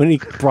 Yeah, how many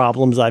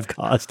problems I've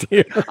caused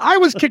here. I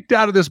was kicked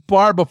out of this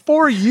bar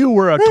before you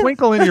were a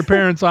twinkle in your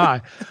parents'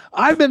 eye.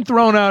 I've been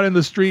thrown out in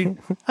the street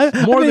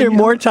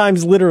more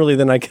times literally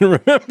than I can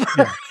remember.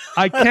 Yeah,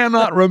 I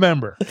cannot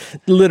remember.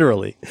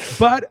 Literally.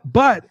 But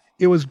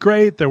it was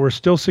great. There were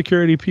still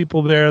security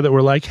people there that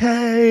were like,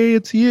 "Hey,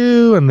 it's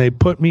you." And they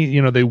put me,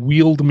 they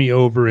wheeled me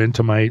over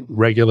into my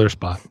regular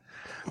spot.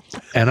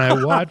 And I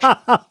watched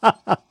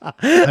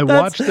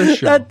the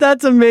show.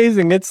 That's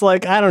amazing. It's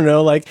like, I don't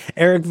know, like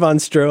Eric von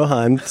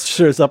Stroheim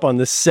shows up on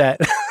the set.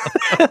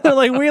 They're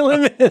like, wheel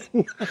him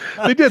in.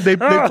 They did. They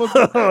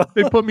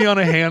put me on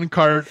a hand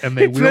cart and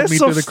they wheeled me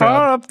through the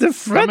crowd. Up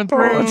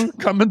the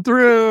coming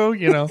through,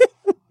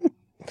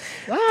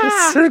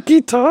 The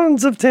silky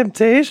tones of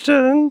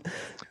temptation.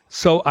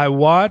 So I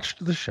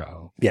watched the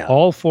show,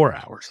 all 4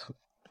 hours,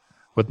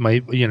 with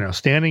my,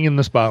 standing in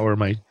the spot where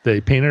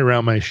they painted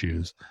around my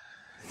shoes.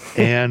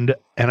 And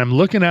I'm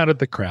looking out at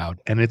the crowd,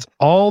 and it's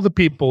all the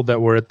people that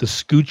were at the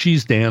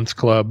Scoochie's Dance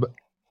Club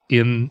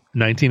in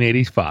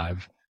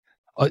 1985.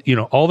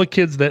 All the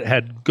kids that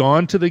had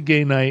gone to the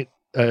gay night,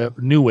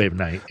 New Wave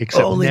night,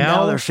 except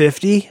now they're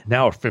 50.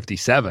 Now are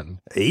 57.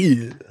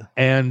 Ew.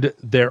 And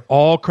they're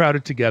all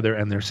crowded together,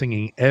 and they're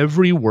singing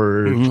every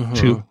word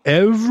to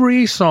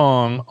every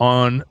song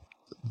on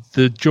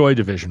the Joy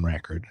Division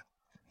record.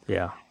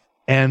 Yeah.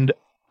 And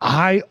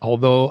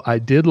although I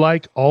did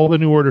like all the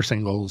New Order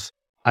singles,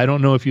 I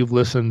don't know if you've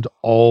listened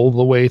all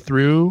the way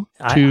through.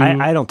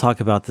 I don't talk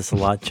about this a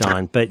lot,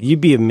 John, but you'd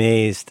be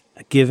amazed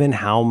given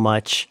how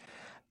much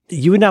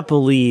you would not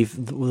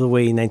believe the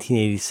way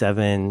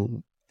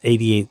 1987,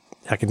 88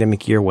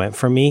 academic year went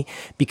for me,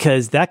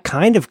 because that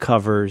kind of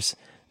covers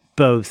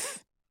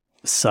both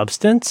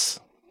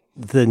Substance,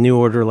 the New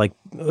Order, like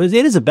it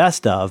is a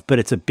best of, but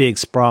it's a big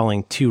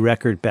sprawling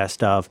 2-record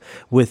best of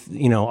with,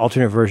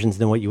 alternate versions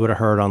than what you would have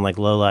heard on like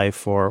Low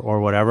Life or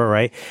whatever.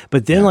 Right.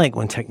 But then like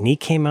when Technique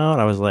came out,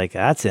 I was like,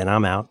 that's it.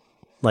 I'm out.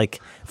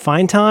 Like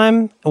Fine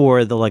Time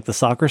or the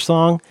soccer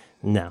song.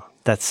 No,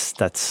 that's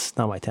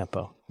not my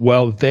tempo.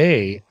 Well,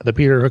 the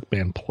Peter Hook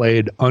Band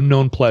played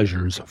Unknown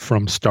Pleasures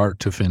from start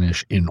to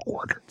finish in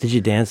order. Did you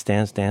dance?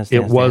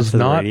 It was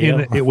not in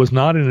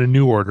a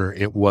new order.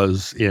 It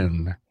was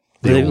in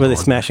Were they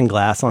smashing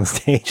glass on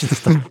stage and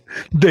stuff?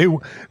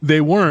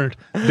 They weren't.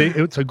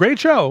 It's a great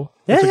show.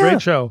 It's a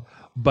great show.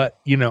 But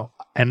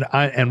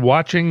and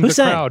watching the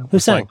crowd, who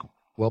sang? Like,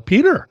 well,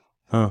 Peter.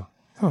 Oh.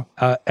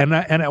 And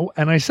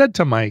I said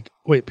to Mike,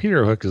 wait,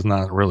 Peter Hook is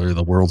not really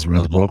the world's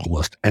best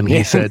vocalist. And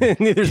he said,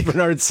 neither's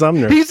Bernard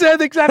Sumner. He said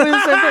exactly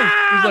the same thing.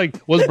 He's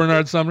like, was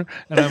Bernard Sumner?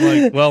 And I'm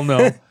like, well,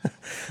 no.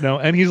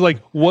 And he's like,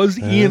 was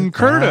Ian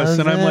Curtis?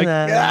 And I'm like,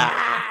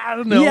 I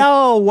don't know.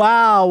 Yo,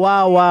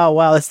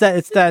 wow. It's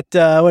that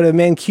what a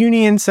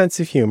Mancunian sense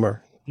of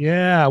humor.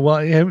 Yeah, well,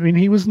 I mean,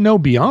 he was no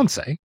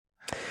Beyonce.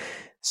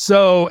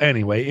 So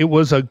anyway, it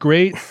was a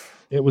great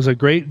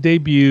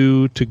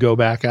debut to go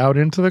back out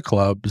into the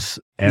clubs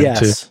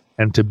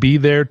and to be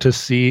there to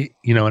see,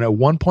 and at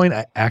one point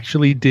I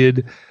actually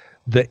did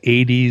the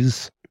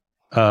 80s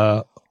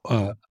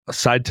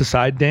side to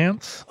side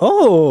dance.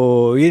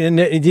 Oh, you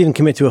didn't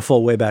commit to a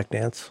full way back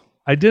dance.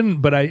 I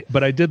didn't, but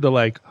I did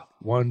the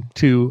 1,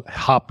 2,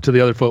 hop to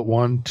the other foot,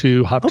 1,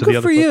 2, hop to the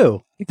other foot. Good for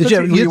you.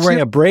 Were you wearing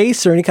a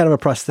brace or any kind of a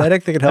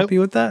prosthetic that could help you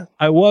with that?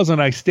 I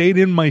wasn't. I stayed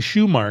in my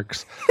shoe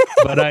marks,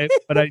 but I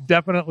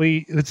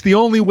definitely, it's the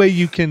only way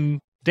you can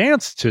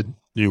dance to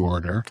New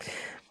Order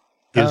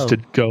is to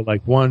go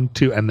 1,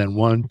 2, and then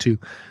 1, 2.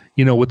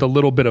 with a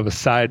little bit of a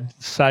side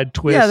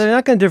twist. Yeah, they're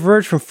not going to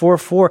diverge from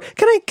 4-4.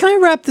 Can I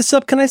wrap this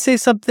up? Can I say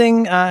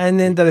something and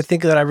then that I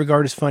think that I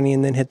regard as funny,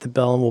 and then hit the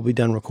bell and we'll be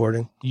done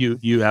recording?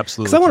 You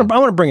absolutely. Because I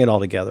want to bring it all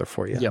together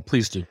for you. Yeah,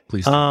 please do.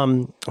 Please do.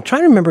 I'm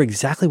trying to remember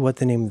exactly what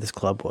the name of this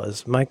club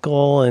was.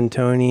 Michael and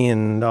Tony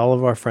and all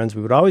of our friends,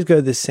 we would always go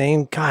to the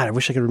same. God, I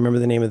wish I could remember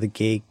the name of the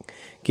gay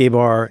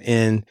bar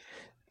in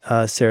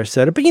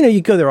Sarasota. But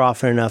you go there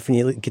often enough, and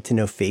you get to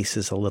know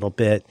faces a little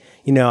bit.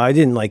 I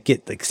didn't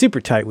get super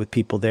tight with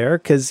people there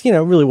because it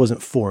really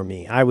wasn't for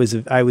me. I was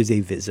a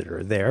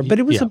visitor there, but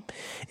it was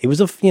there was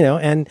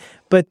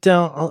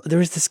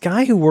this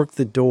guy who worked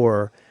the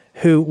door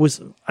who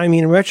was,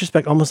 in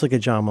retrospect, almost like a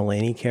John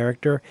Mulaney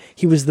character.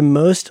 He was the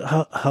most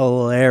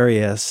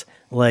hilarious,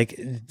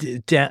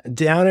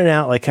 down and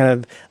out, kind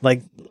of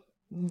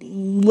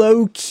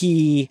low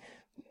key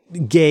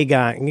gay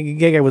guy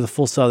with a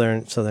full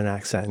southern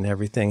accent and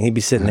everything. He'd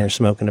be sitting there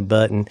smoking a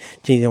butt, and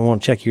gee, you don't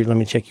want to let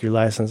me check your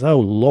license. Oh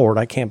Lord,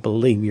 I can't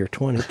believe you're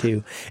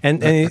 22.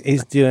 And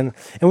he's doing,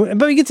 but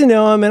we get to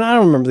know him, and I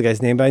don't remember the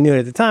guy's name, but I knew it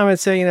at the time. I'd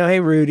say, hey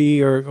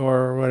Rudy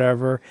or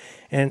whatever.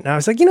 And I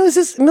was like,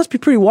 it must be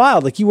pretty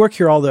wild. You work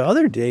here all the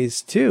other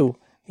days too.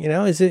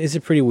 Is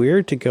it pretty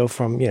weird to go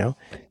from,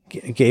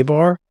 gay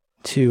bar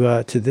to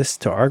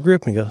our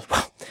group? And he goes,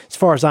 well, as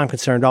far as I'm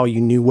concerned, all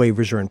you new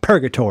waivers are in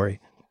purgatory.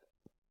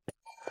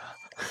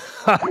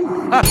 Happened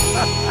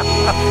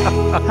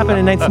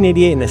in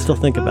 1988, and I still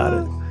think about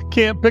it.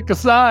 Can't pick a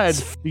side.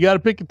 You got to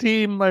pick a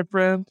team, my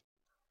friend.